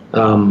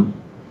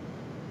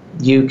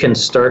 you can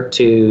start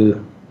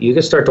to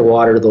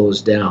water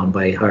those down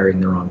by hiring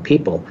the wrong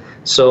people.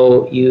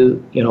 So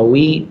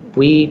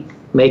we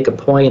make a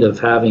point of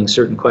having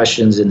certain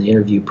questions in the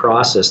interview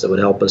process that would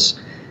help us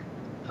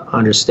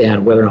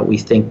understand whether or not we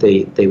think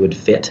they would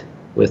fit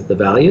with the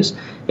values.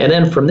 And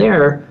then from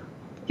there,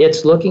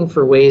 it's looking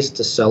for ways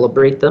to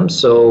celebrate them.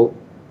 So,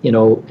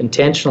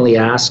 intentionally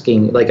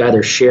asking, like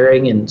either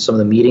sharing in some of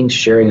the meetings,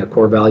 sharing a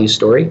core value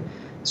story.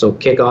 So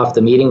kick off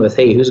the meeting with,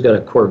 hey, who's got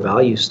a core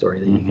value story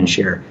that you can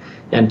share?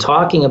 And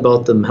talking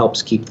about them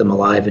helps keep them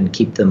alive and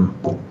keep them,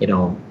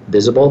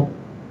 visible.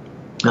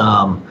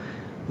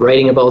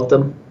 Writing about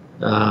them.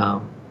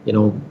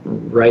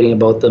 Writing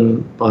about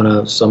them on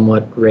a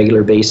somewhat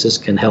regular basis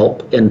can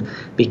help, and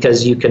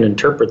because you can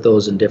interpret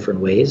those in different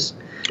ways.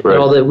 Right.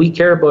 That we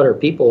care about our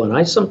people, and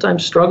I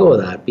sometimes struggle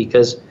with that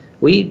because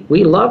we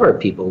love our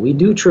people. We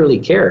do truly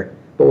care,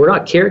 but we're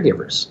not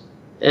caregivers.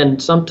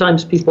 And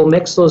sometimes people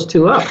mix those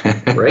two up,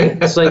 right?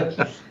 It's like,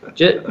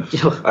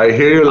 I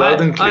hear you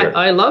loud and clear.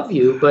 I love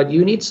you, but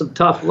you need some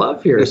tough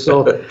love here.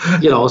 So,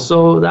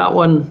 so that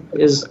one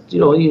is,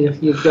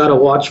 you've got to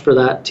watch for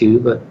that too.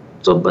 But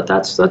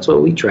that's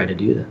what we try to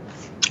do then.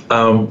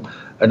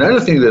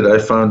 Another thing that I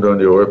found on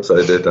your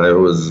website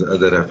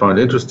that I found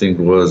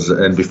interesting was,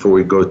 and before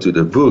we go to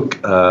the book,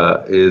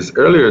 is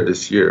earlier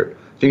this year,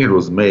 I think it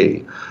was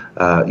May,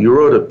 you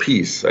wrote a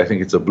piece, I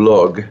think it's a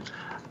blog,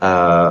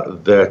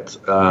 that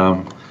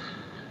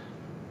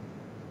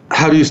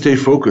how do you stay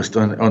focused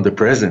on the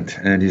present?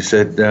 And you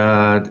said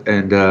that,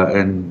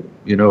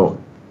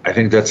 I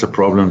think that's a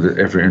problem that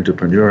every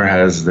entrepreneur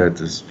has,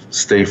 that is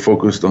stay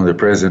focused on the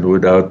present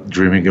without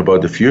dreaming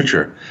about the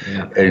future.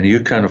 Yeah. And you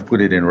kind of put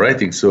it in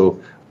writing. So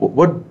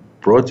what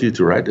brought you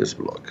to write this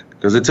blog?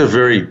 Because it's a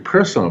very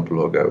personal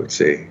blog, I would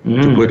say,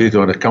 to put it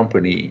on a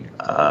company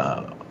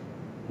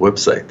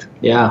website.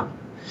 Yeah.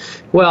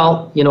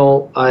 Well,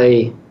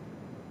 I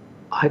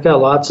got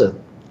lots of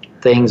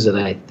things that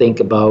I think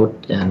about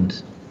and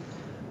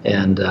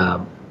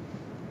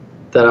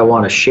that I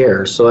want to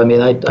share. So,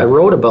 I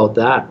wrote about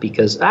that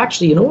because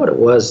actually, you know what it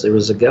was? There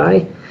was a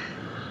guy,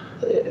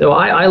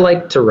 I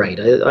like to write.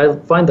 I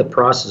find the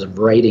process of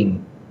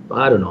writing,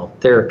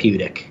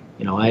 therapeutic.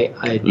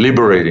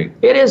 Liberating.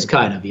 It is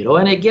kind of,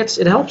 and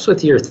it helps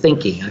with your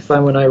thinking. I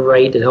find when I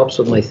write, it helps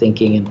with my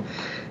thinking.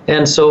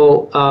 And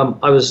so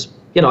I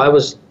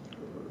was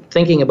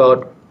thinking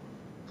about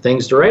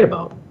things to write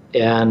about.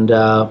 And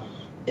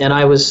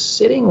I was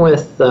sitting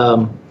with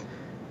a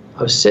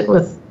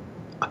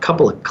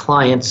couple of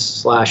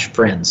clients /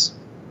 friends,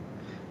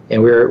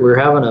 and we were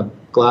having a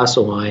glass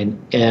of wine,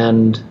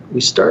 and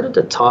we started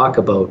to talk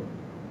about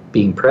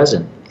being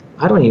present.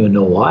 I don't even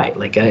know why.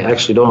 Like, I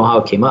actually don't know how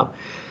it came up.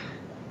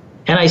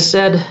 And I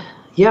said,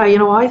 yeah,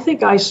 I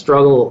think I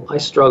struggle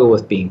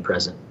with being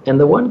present. And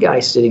the one guy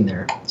sitting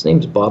there, his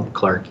name's Bob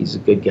Clark. He's a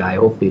good guy.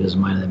 Hopefully he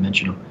doesn't mind that I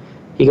mention him.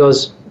 He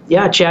goes,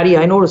 yeah, Chatty,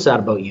 I noticed that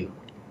about you.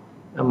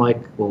 I'm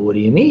like, well, what do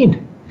you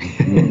mean?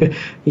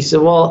 He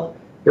said, well,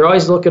 you're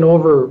always looking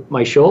over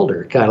my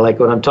shoulder, kind of like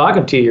when I'm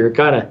talking to you,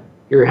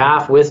 you're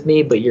half with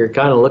me, but you're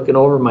kind of looking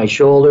over my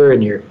shoulder,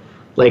 and you're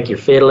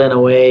fiddling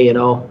away, you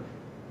know.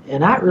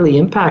 And that really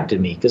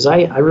impacted me, because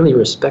I really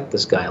respect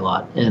this guy a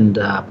lot, and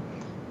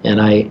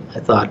I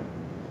thought,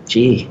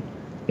 gee,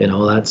 you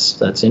know,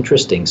 that's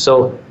interesting.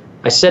 So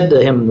I said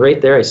to him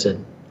right there, I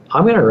said,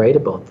 I'm going to write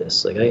about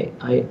this. Like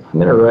I'm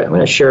going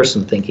to share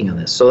some thinking on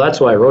this. So that's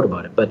why I wrote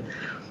about it. But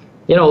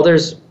you know,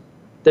 there's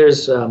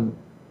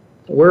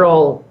we're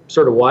all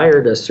sort of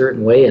wired a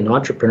certain way, and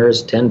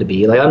entrepreneurs tend to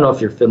be. Like, I don't know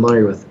if you're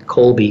familiar with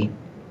Colby,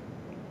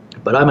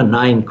 but I'm a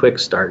 9 quick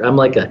start. I'm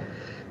like a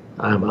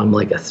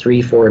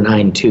 3, 4,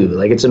 9, 2.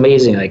 Like, it's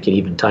amazing I could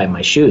even tie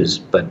my shoes,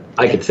 but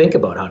I could think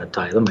about how to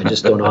tie them. I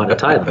just don't know how to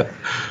tie them.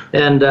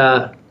 And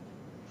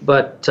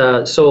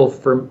so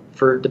for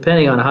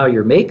depending on how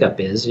your makeup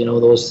is, you know,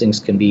 those things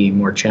can be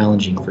more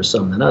challenging for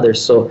some than others.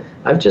 So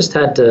I've just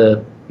had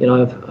to, you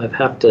know, I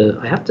have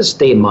to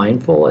stay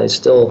mindful. I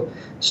still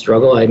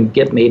struggle. I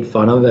get made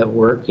fun of at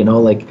work, you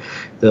know, like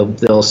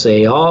they'll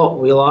say, "Oh,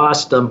 we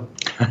lost him."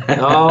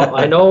 "Oh,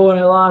 I know when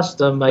I lost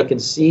him. I can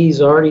see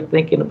he's already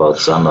thinking about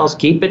something else.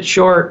 Keep it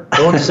short.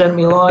 Don't send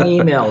me long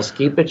emails.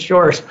 Keep it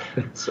short."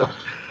 So.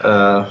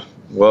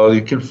 Well,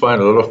 you can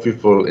find a lot of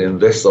people in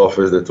this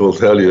office that will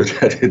tell you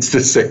that it's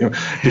the same.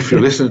 If you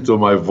listen to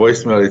my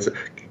voicemail, it's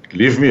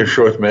leave me a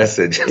short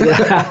message. Is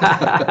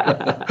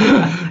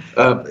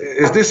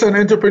this an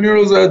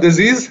entrepreneurial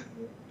disease?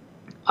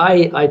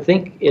 I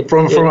think it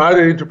from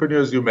other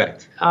entrepreneurs you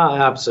met.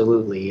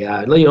 Absolutely,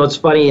 yeah. You know, it's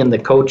funny in the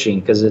coaching,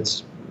 because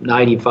it's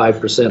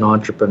 95%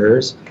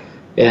 entrepreneurs,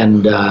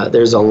 and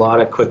there's a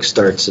lot of quick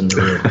starts in the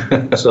room.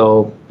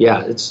 So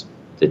yeah, it's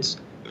if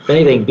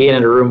anything, being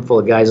in a room full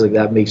of guys like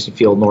that makes you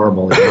feel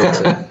normal. You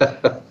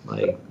know,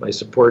 my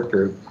support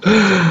group.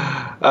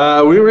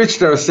 We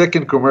reached our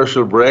second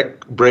commercial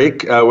break.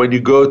 When you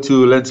go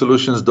to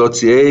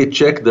lendsolutions.ca,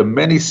 check the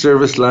many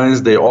service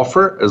lines they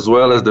offer, as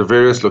well as the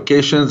various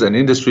locations and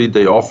industry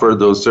they offer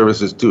those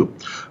services to.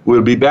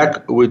 We'll be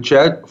back with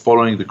Chad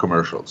following the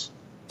commercials.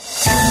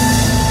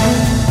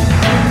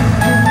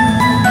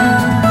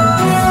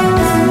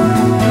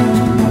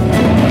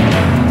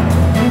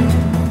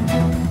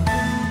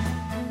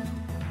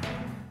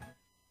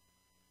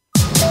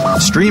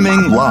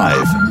 Streaming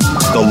live,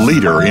 the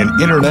leader in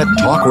Internet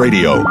talk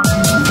radio,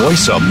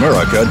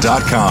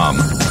 voiceamerica.com.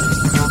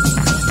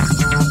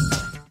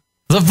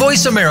 The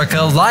Voice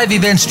America Live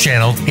Events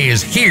channel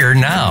is here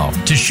now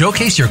to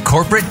showcase your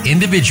corporate,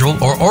 individual,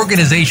 or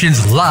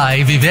organization's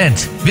live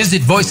event.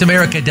 Visit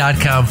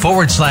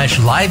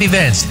voiceamerica.com/live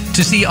events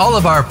to see all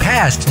of our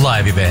past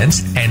live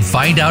events and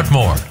find out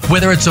more.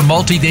 Whether it's a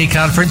multi-day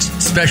conference,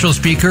 special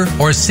speaker,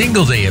 or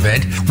single-day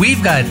event,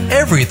 we've got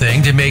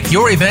everything to make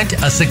your event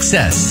a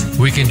success.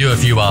 We can do a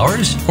few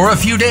hours or a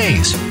few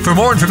days. For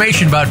more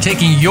information about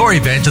taking your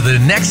event to the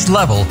next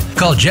level,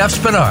 call Jeff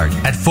Spinard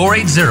at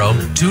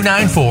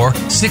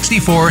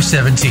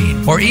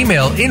 480-294-6417 or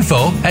email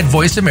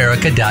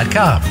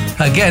info@voiceamerica.com.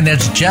 Again,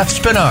 that's Jeff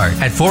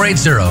Spinard at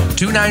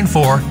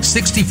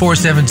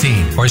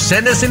 480-294-6417 or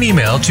send us an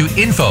email to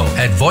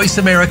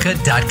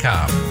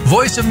info@voiceamerica.com.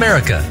 Voice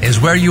America is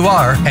where you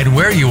are and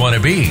where you want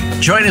to be.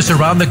 Join us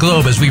around the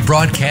globe as we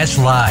broadcast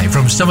live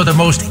from some of the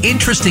most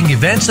interesting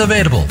events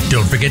available.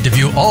 Don't forget to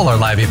view all our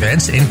live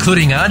events,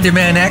 including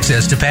on-demand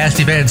access to past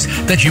events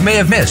that you may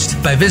have missed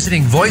by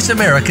visiting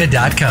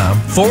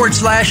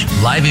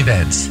voiceamerica.com/live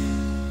events.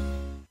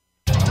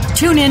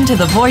 Tune in to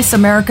the Voice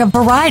America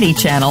Variety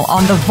channel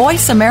on the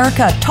Voice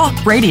America Talk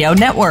Radio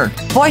Network.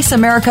 Voice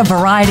America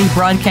Variety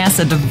broadcasts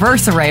a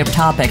diverse array of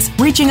topics,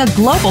 reaching a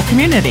global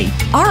community.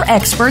 Our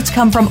experts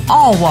come from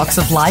all walks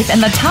of life,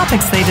 and the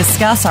topics they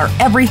discuss are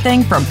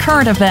everything from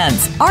current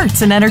events,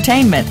 arts and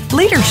entertainment,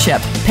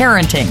 leadership,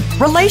 parenting,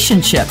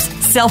 relationships,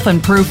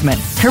 self-improvement,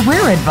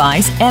 career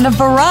advice, and a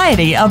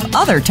variety of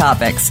other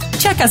topics.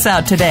 Check us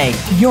out today.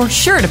 You're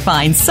sure to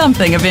find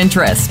something of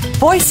interest.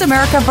 Voice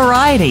America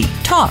Variety.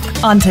 Talk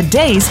on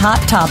today's hot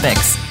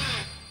topics.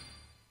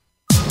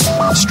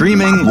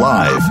 Streaming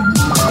live,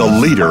 the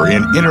leader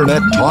in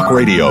Internet talk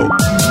radio,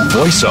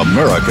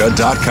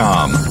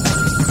 voiceamerica.com.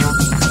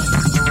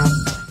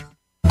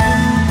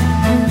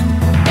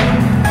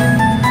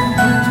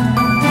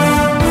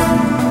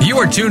 You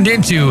are tuned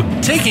into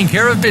Taking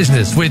Care of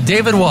Business with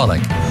David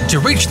Wallach. To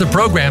reach the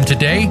program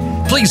today,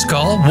 please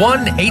call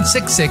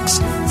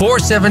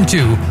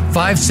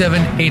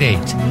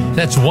 1-866-472-5788.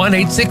 That's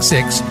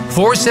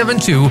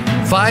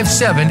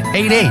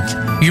 1-866-472-5788.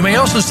 You may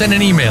also send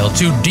an email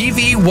to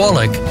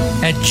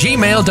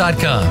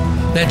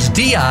dvwallach@gmail.com. That's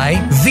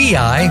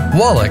DIVI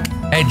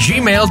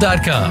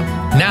Wallach@gmail.com.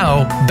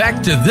 Now,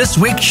 back to this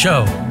week's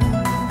show.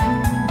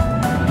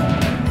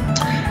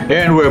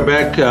 And we're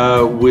back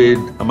with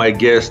my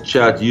guest,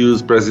 Chad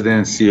Hughes, President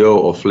and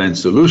CEO of Lens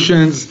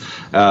Solutions,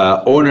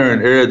 owner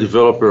and area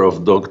developer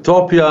of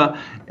Dogtopia,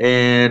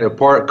 and a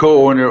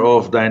co-owner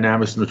of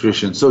Dynamics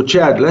Nutrition. So,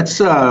 Chad, let's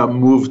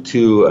move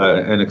to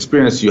an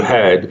experience you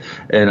had,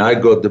 and I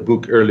got the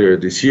book earlier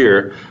this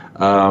year.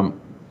 How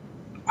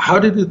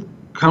did it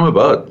come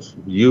about,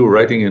 you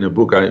writing in a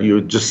book?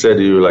 You just said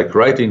you like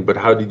writing, but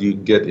how did you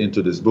get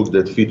into this book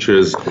that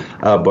features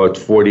about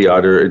 40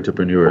 other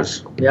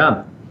entrepreneurs?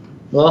 Yeah,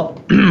 well,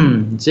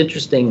 it's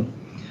interesting.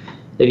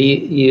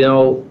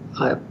 If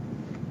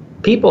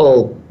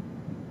people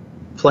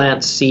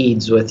plant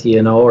seeds with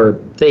you, or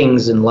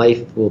things in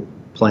life will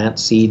plant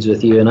seeds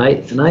with you, it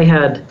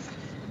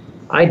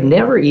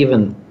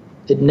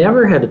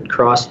never had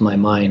crossed my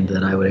mind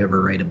that I would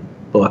ever write a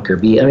book or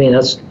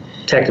that's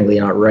technically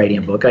not writing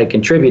a book. I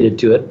contributed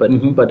to it,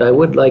 but I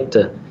would like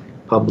to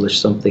publish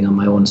something on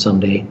my own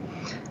someday.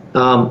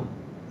 But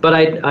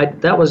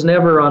that was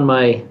never on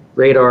my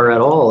radar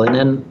at all. And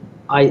then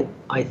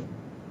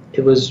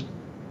it was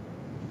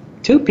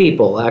two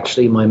people,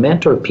 actually. My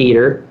mentor,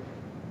 Peter,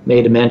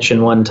 made a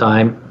mention one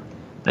time.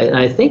 And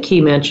I think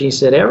he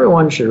said,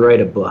 everyone should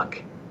write a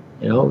book.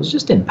 It was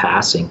just in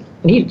passing.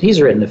 And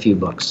he's written a few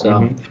books.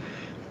 And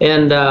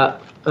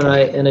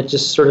it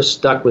just sort of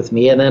stuck with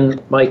me. And then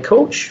my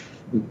coach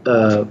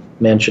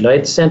mentioned,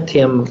 I'd sent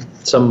him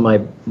some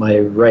of my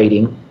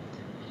writing.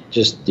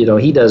 Just,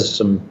 he does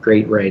some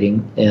great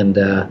writing. And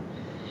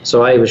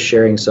so I was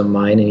sharing some of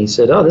mine, and he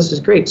said, oh, this is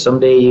great.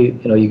 Someday you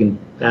can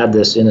add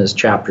this in as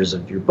chapters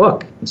of your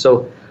book. And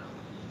so,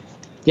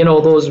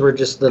 those were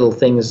just little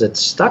things that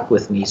stuck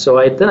with me. So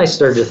then I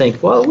started to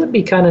think, well, it would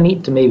be kind of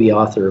neat to maybe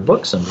author a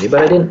book someday,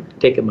 but I didn't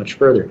take it much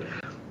further.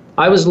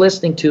 I was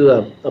listening to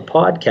a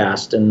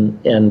podcast,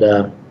 and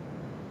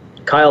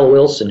Kyle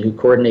Wilson, who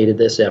coordinated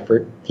this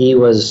effort, he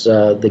was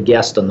the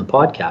guest on the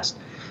podcast.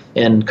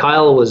 And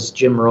Kyle was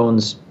Jim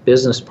Rohn's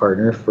business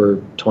partner for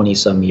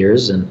 20-some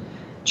years, and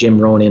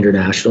Jim Rohn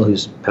International,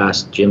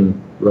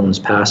 Jim Rohn's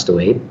passed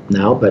away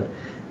now. But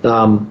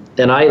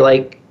and I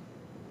like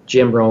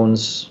Jim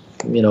Rohn's,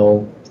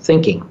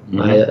 thinking.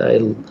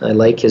 Mm-hmm. I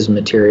like his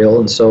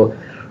material, and so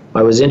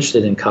I was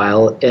interested in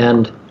Kyle.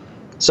 And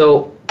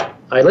so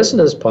I listened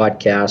to this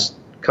podcast.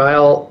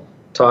 Kyle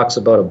talks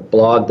about a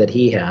blog that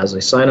he has. I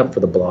signed up for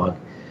the blog,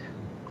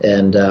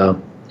 and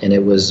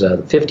it was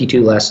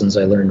 52 lessons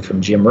I learned from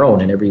Jim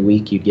Rohn, and every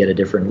week you'd get a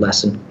different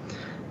lesson.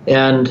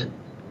 And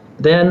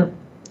then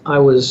I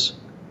would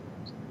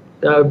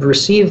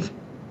receive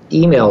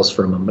emails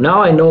from him.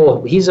 Now I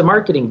know he's a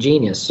marketing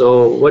genius,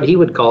 so what he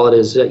would call it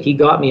is that he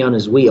got me on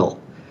his wheel.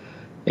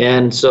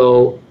 And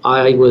so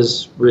I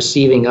was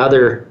receiving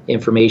other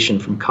information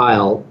from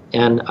Kyle,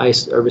 and I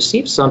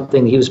received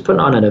something. He was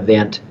putting on an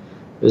event.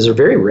 It was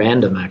very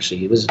random,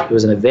 actually. It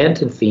was an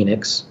event in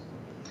Phoenix,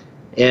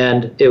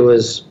 and it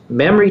was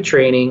memory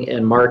training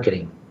and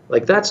marketing.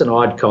 Like, that's an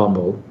odd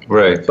combo.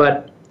 Right.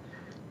 But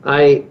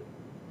I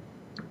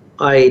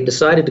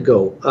decided to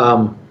go.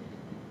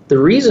 The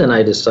reason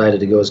I decided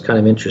to go is kind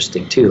of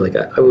interesting too. Like,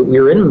 we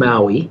were in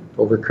Maui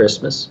over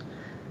Christmas,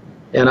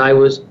 and I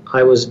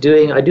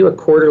do a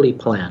quarterly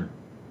plan,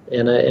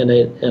 and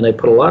I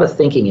put a lot of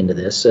thinking into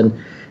this, and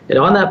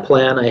on that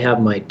plan I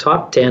have my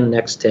top 10,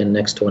 next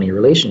 20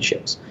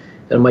 relationships,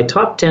 and my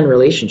top 10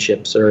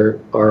 relationships are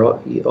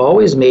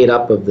always made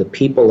up of the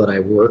people that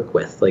I work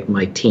with, like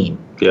my team.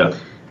 Yeah.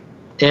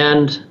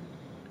 And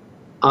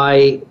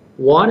I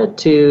wanted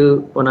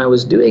to, when I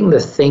was doing the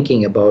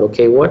thinking about,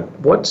 okay,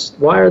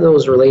 why are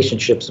those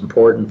relationships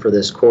important for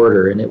this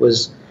quarter? And it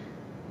was,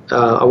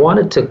 I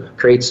wanted to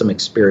create some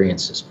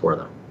experiences for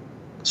them.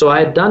 So I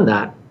had done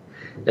that,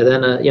 and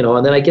then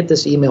and then I get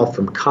this email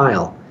from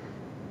Kyle,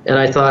 and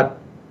I thought,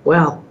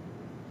 well,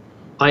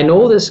 I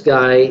know this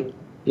guy,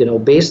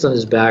 based on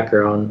his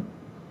background,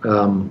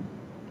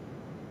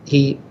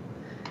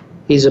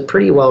 he's a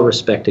pretty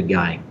well-respected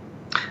guy.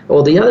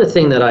 Well, the other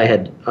thing that I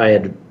had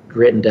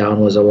written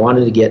down was I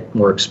wanted to get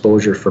more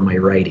exposure for my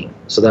writing.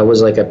 So that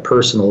was like a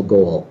personal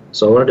goal.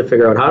 So I wanted to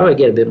figure out, how do I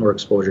get a bit more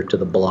exposure to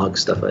the blog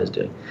stuff I was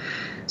doing?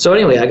 So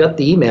anyway, I got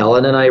the email,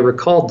 and then I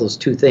recalled those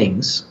two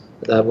things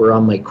that were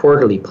on my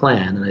quarterly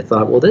plan, and I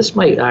thought, well, this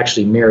might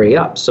actually marry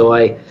up. So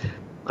I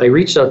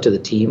reached out to the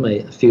team,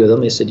 a few of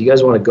them. I said, do you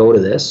guys want to go to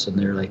this? And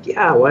they're like,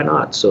 yeah, why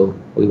not? So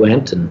we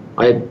went, and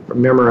I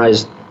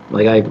memorized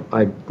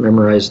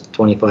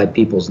 25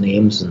 people's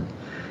names in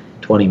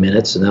 20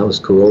 minutes, and that was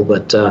cool.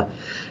 But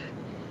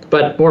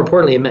more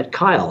importantly, I met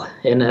Kyle.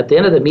 And at the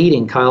end of the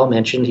meeting, Kyle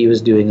mentioned he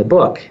was doing a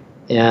book.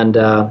 And,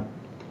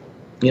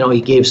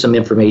 he gave some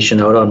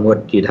information out on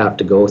what you'd have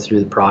to go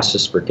through the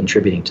process for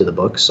contributing to the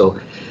book. So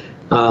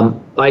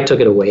I took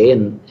it away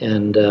and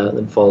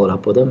then followed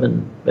up with him.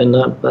 And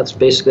that's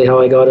basically how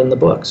I got in the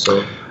book.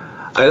 So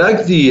I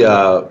like the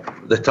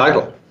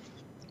title,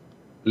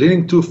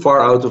 Leaning Too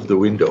Far Out of the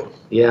Window.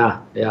 Yeah.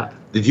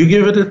 Did you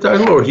give it a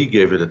title, or he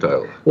gave it a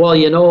title? Well,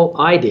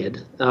 I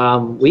did.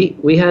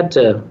 We had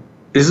to...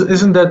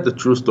 Isn't that the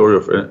true story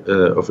of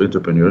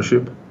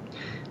entrepreneurship?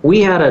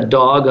 We had a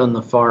dog on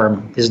the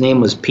farm. His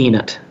name was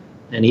Peanut,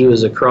 and he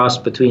was a cross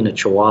between a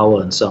Chihuahua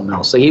and something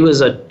else. So he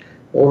was a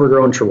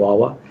overgrown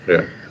Chihuahua.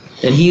 Yeah.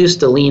 And he used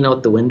to lean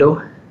out the window,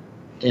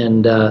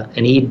 and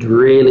he'd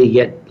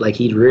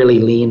really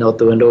lean out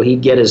the window.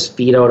 He'd get his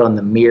feet out on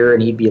the mirror,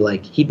 and he'd be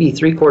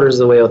 3/4 of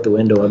the way out the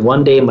window. And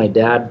one day my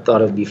dad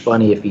thought it'd be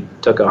funny if he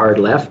took a hard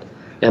left,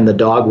 and the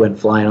dog went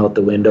flying out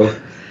the window.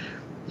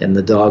 and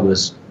the dog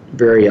was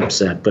very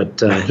upset,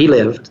 but he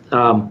lived.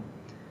 I'll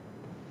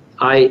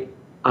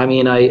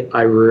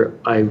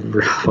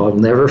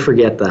never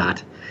forget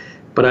that.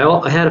 But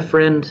I had a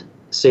friend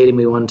say to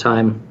me one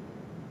time,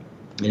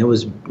 and it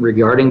was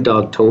regarding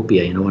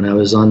Dogtopia, you know, when I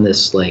was on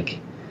this like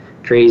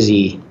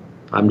crazy,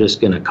 I'm just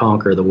going to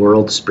conquer the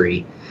world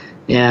spree.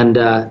 And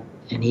I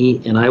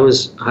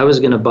was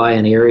going to buy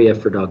an area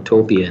for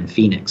Dogtopia in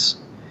Phoenix.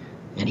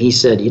 And he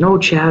said, you know,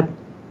 Chad,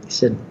 he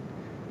said,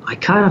 I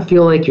kind of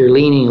feel like you're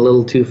leaning a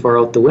little too far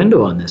out the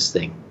window on this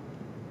thing.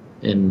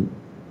 And,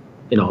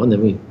 you know, and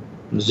then it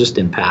was just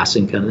in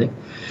passing kind of thing.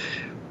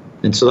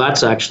 And so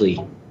that's actually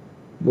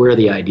where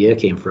the idea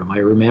came from. I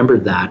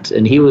remembered that,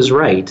 and he was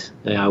right.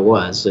 I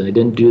was, and I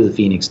didn't do the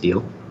Phoenix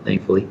deal,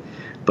 thankfully.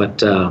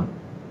 But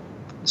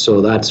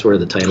so that's where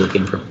the title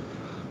came from.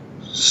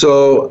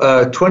 So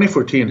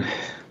 2014,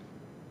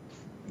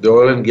 the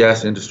oil and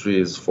gas industry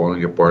is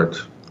falling apart.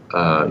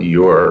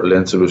 Your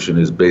Land Solution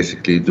is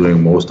basically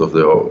doing most of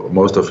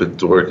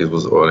its work. It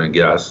was oil and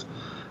gas.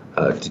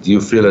 Did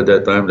you feel at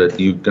that time that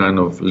you kind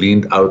of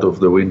leaned out of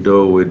the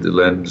window with the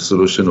Land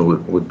Solution, or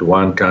with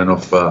one kind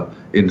of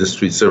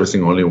industry,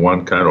 servicing only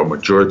one kind, or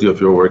majority of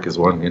your work is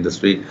one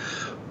industry?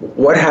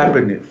 What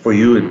happened for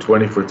you in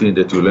 2014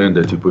 that you learned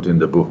that you put in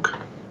the book?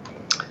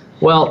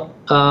 Well,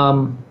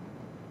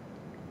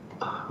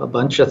 a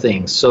bunch of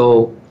things.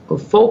 So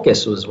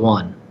focus was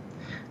one.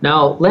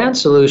 Now, Land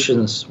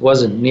Solutions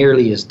wasn't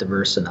nearly as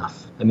diverse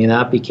enough. I mean,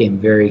 that became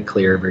very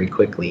clear very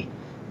quickly,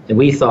 and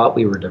we thought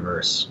we were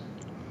diverse.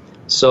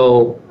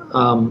 So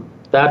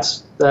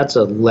that's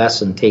a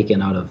lesson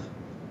taken out of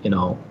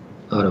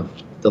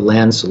the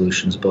Land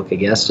Solutions book, I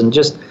guess. And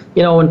just,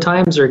 you know, when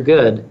times are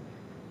good,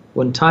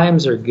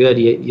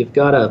 you've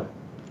got to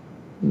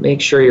make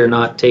sure you're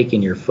not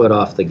taking your foot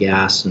off the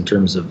gas in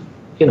terms of,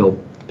 you know,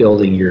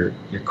 building your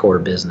core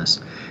business.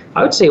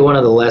 I would say one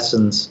of the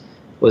lessons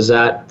was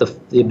that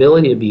the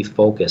ability to be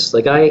focused.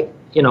 Like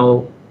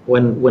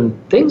when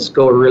things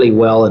go really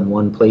well in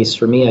one place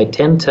for me, I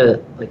tend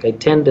to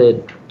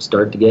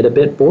start to get a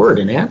bit bored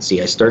and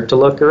antsy. I start to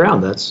look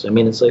around. It's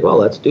like, well,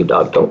 let's do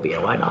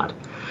Dogtopia. Why not?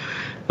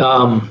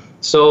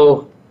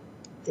 So,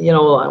 you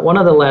know, one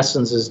of the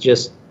lessons is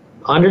just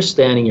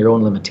understanding your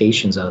own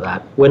limitations out of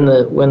that. When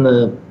the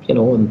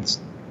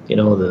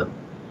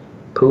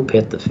poop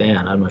hit the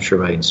fan. I'm not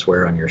sure if I can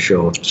swear on your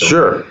show. So,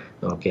 sure.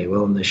 Okay.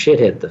 Well, when the shit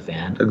hit the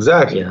fan.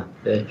 Exactly.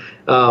 Yeah.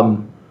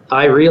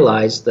 I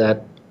realized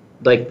that,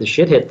 like, the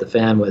shit hit the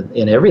fan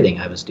in everything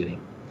I was doing.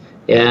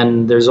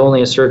 And there's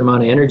only a certain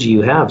amount of energy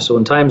you have. So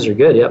when times are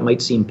good, yeah, it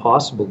might seem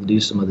possible to do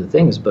some other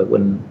things, but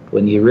when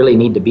you really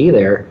need to be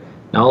there,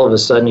 now all of a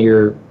sudden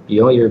you're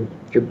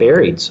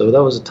buried. So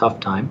that was a tough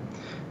time.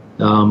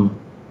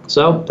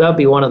 So that'd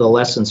be one of the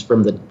lessons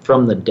from the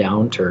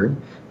downturn.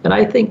 And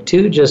I think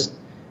too, just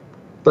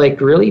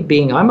like really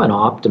I'm an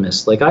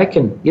optimist. Like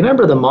you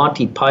remember the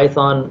Monty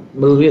Python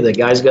movie? The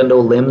guy's got no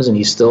limbs and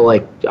he's still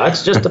like,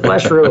 it's just a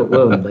flesh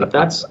wound. Like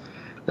that's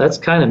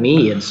kind of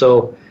me. And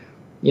so,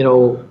 you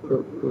know,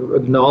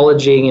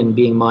 acknowledging and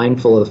being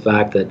mindful of the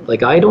fact that,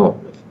 like,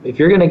 if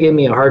you're going to give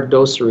me a hard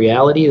dose of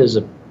reality, there's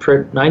a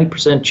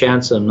 90%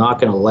 chance that I'm not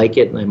going to like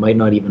it, and I might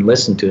not even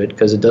listen to it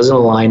because it doesn't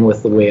align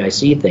with the way I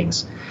see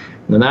things.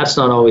 And that's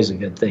not always a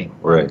good thing.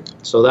 Right.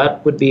 So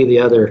that would be the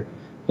other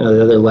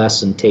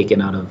lesson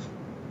taken out of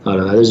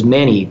there's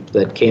many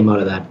that came out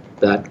of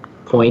that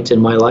point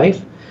in my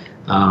life,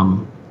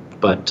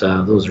 but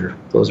those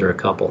are a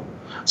couple.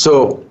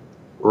 So,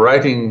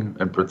 writing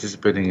and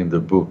participating in the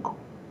book,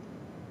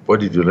 what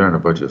did you learn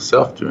about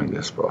yourself during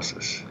this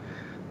process?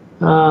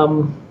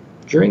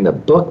 During the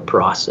book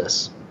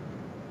process,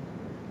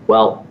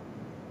 well,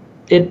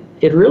 it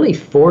really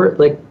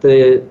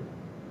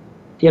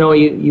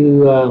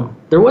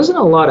there wasn't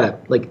a lot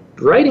of, like,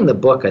 writing the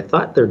book. I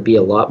thought there'd be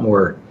a lot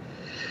more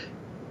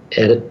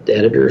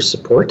editor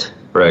support.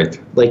 Right.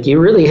 Like, you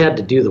really had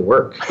to do the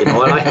work, you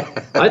know. And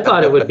I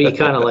thought it would be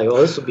kind of like, well,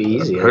 this will be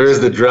easy.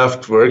 Here's the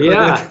draft work.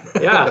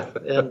 Yeah.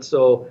 And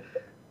so,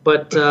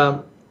 but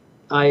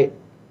I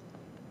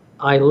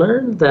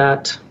learned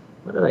that.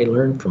 What did I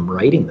learn from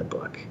writing the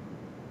book?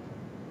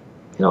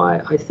 You know,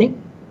 I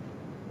think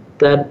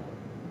that,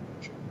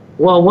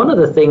 well, one of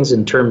the things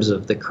in terms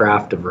of the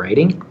craft of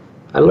writing,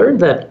 I learned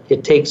that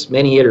it takes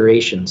many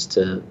iterations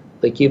to,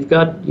 like, you've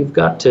got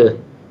to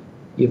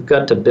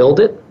build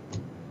it,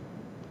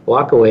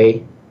 walk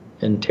away,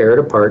 and tear it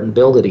apart and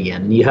build it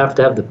again. And you have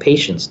to have the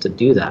patience to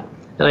do that.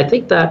 And I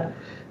think that,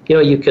 you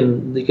know, you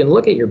can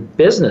look at your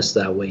business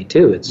that way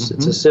too. It's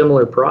a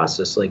similar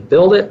process. Like,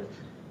 build it,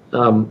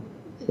 you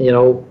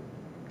know,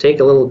 take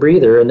a little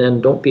breather, and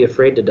then don't be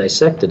afraid to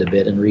dissect it a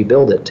bit and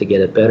rebuild it to get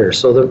it better.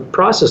 So the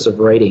process of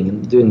writing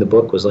and doing the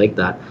book was like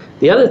that.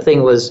 The other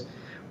thing was,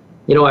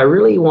 you know, I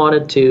really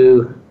wanted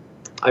to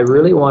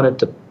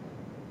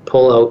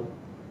pull out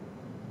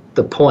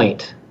the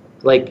point.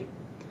 Like,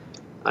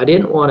 I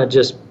didn't want to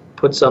just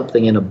put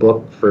something in a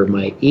book for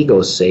my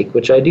ego's sake,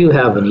 which I do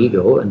have an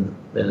ego, and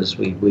as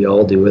we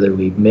all do, whether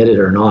we admit it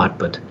or not.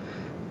 But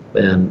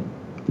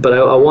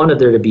I wanted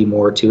there to be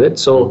more to it.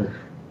 So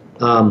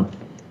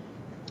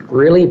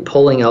really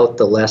pulling out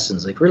the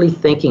lessons, like really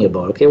thinking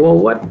about, okay, well,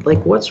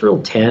 what's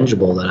real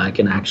tangible that I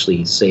can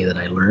actually say that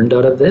I learned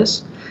out of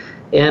this,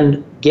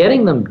 and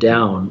getting them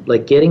down,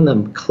 like getting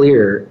them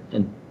clear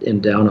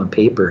and down on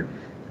paper,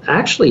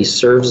 actually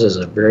serves as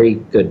a very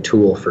good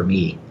tool for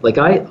me. Like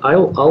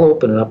I'll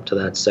open it up to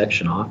that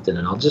section often,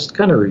 and I'll just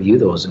kind of review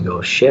those and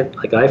go, shit,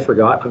 like I'm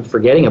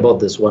forgetting about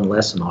this one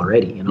lesson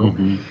already,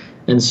 Mm-hmm.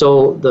 And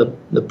so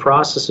the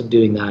process of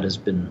doing that has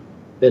been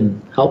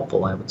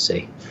helpful, I would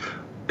say.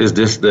 Is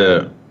this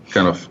the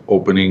kind of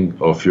opening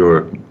of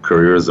your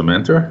career as a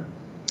mentor?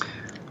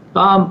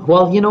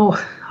 Well,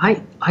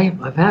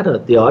 I've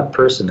had the odd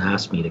person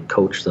ask me to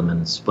coach them,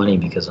 and it's funny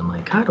because I'm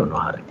like, I don't know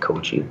how to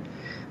coach you.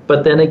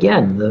 But then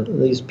again,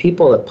 these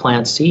people that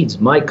plant seeds,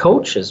 my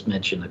coach has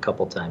mentioned a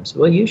couple times,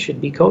 well, you should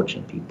be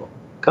coaching people.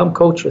 Come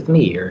coach with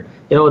me, or,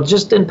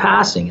 just in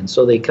passing. And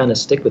so they kind of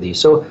stick with you.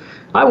 So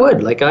I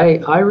would, like,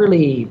 I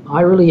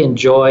really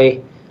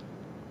enjoy,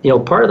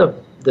 part of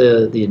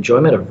the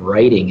enjoyment of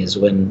writing is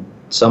when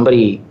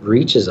somebody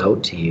reaches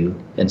out to you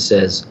and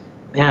says,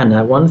 man,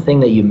 that one thing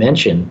that you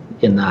mentioned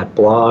in that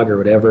blog or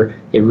whatever,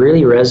 it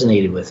really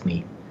resonated with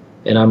me.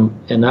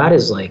 And that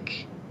is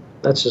like,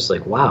 that's just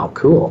like, wow,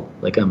 cool.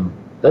 Like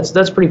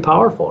that's pretty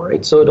powerful,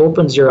 right? So it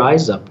opens your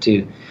eyes up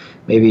to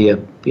maybe a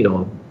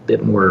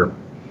bit more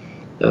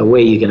a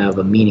way you can have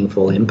a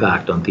meaningful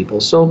impact on people.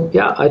 So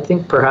yeah, I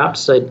think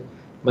perhaps there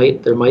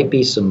might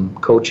be some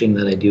coaching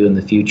that I do in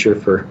the future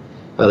for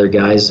other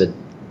guys that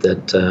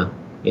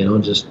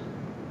just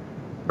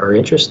are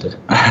interested.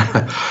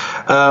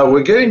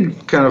 We're getting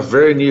kind of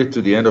very near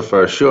to the end of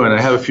our show, and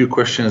I have a few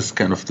questions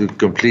kind of to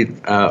complete.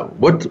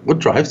 What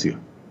drives you?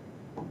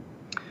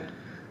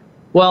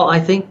 Well, I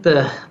think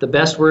the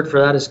best word for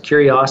that is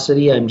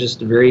curiosity. I'm just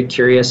very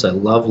curious. I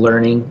love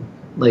learning.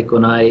 Like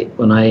when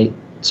I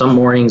some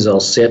mornings I'll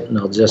sit and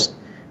I'll just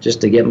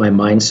to get my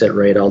mindset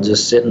right, I'll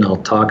just sit and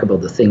I'll talk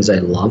about the things I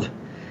love.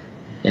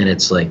 And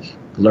it's like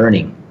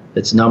learning.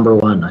 It's number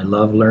one. I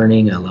love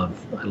learning. I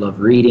love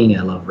reading.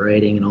 I love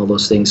writing and all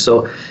those things.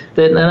 So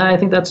then I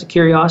think that's a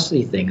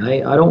curiosity thing.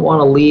 I don't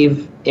want to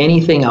leave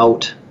anything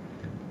out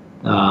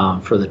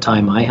for the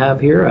time I have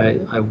here.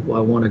 I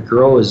want to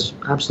grow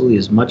absolutely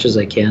as much as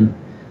I can.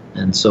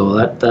 And so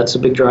that's a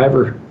big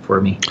driver for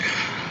me.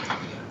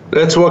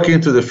 Let's walk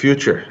into the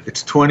future.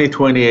 It's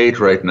 2028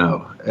 right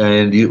now.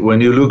 And when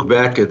you look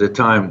back at the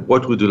time,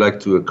 what would you like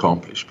to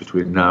accomplish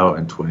between now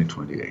and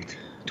 2028?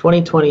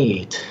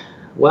 2028.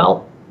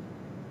 Well,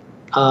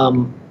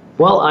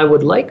 I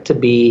would like to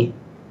be,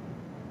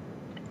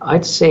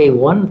 I'd say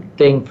one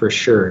thing for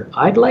sure.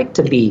 I'd like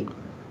to be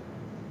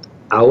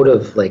out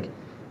of, like,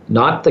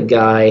 not the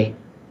guy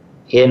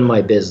in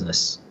my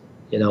business.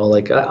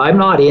 I'm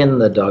not in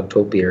the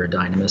Dogtopia or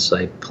Dynamis.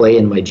 I play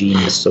in my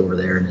genius over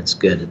there, and it's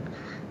good.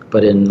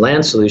 But in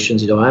Land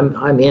Solutions,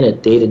 I'm in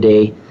it day to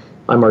day.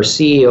 I'm our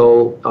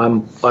CEO.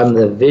 I'm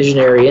the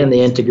visionary and the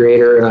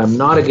integrator, and I'm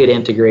not a good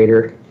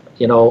integrator.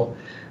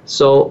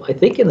 So I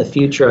think in the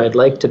future, I'd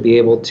like to be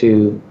able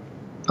to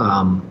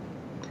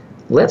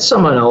let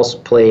someone else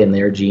play in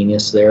their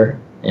genius there,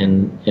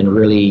 and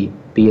really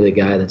be the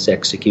guy that's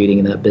executing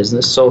in that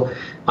business. So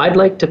I'd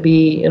like to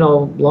be,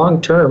 long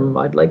term,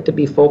 I'd like to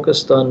be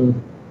focused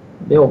on,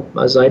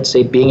 as I'd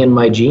say, being in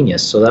my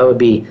genius. So that would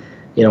be,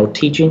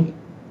 teaching,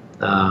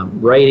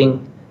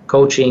 writing,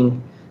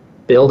 coaching,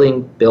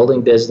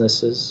 building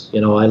businesses.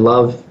 I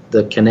love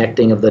the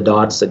connecting of the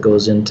dots that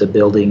goes into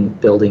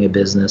building a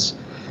business,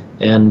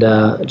 and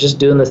just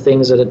doing the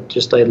things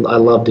that I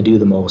love to do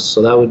the most.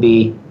 So that would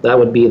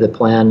be the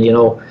plan.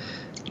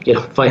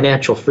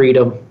 Financial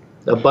freedom,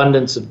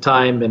 abundance of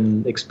time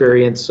and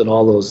experience, and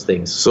all those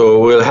things.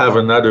 So we'll have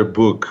another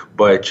book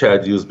by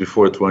Chad Hughes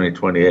before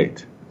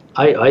 2028.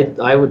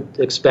 I would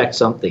expect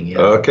something. Yeah.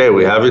 Okay,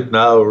 we have it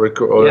now.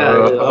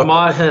 I'm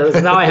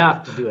on. Now I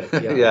have to do it.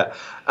 Yeah.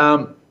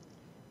 Yeah.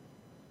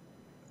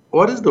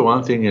 What is the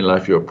one thing in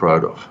life you're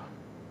proud of?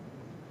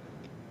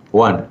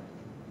 One.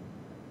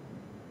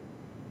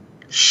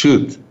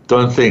 Shoot.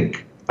 Don't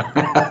think.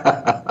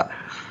 The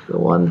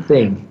one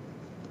thing.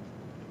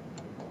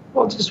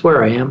 Well, just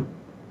where I am.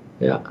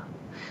 Yeah.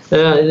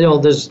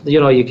 There's,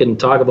 you can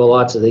talk about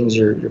lots of things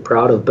you're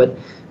proud of, but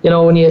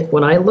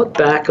when I look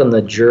back on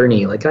the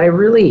journey, like I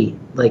really,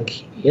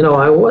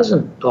 I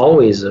wasn't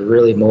always a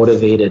really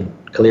motivated,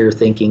 clear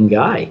thinking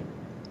guy.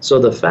 So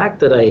the fact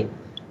that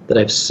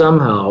I've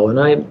somehow, and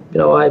I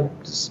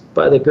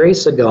by the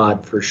grace of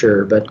God for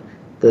sure, but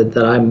that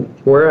I'm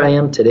where I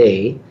am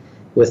today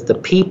with the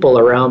people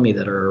around me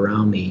that are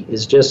around me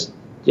is just,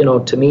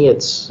 to me,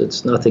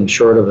 it's nothing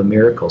short of a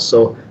miracle.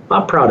 So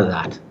I'm proud of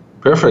that.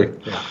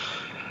 Perfect. Yeah.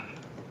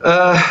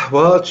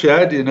 Well,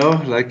 Chad,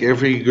 like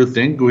every good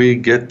thing, we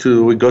got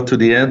to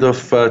the end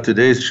of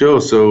today's show.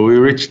 So we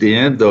reached the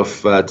end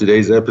of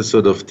today's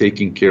episode of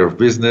Taking Care of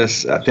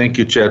Business. Thank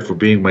you, Chad, for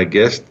being my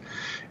guest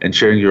and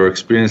sharing your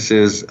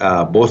experiences,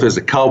 both as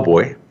a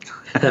cowboy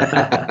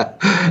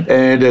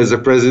and as a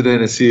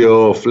president and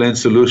CEO of Land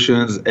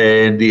Solutions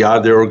and the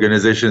other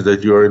organizations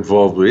that you are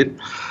involved with.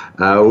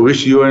 We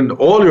wish you and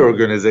all your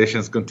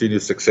organizations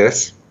continued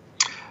success.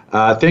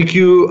 Thank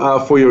you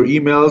for your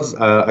emails.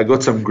 I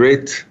got some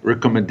great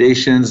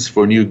recommendations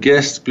for new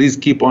guests. Please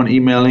keep on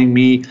emailing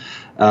me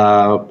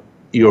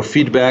your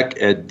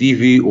feedback at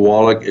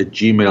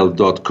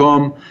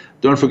dvwallach@gmail.com.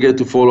 Don't forget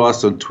to follow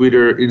us on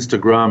Twitter,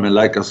 Instagram, and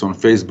like us on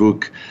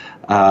Facebook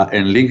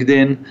and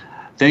LinkedIn.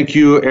 Thank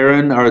you,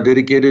 Aaron, our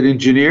dedicated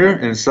engineer,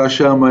 and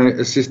Sasha, my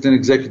assistant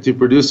executive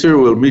producer.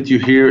 We'll meet you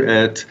here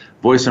at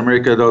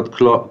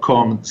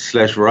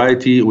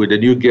voiceamerica.com/variety with a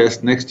new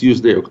guest next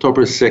Tuesday,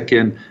 October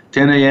 2nd,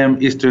 10 a.m.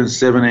 Eastern,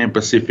 7 a.m.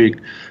 Pacific.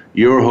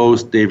 Your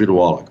host, David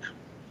Wallach.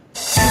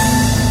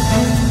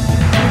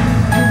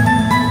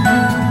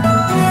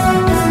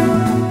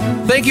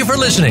 Thank you for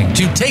listening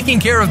to Taking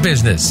Care of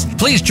Business.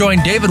 Please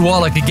join David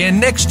Wallach again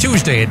next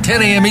Tuesday at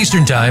 10 a.m.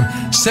 Eastern Time,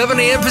 7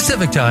 a.m.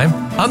 Pacific Time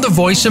on the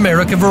Voice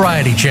America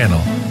Variety Channel.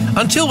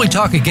 Until we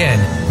talk again,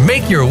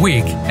 make your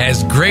week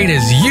as great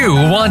as you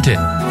want it.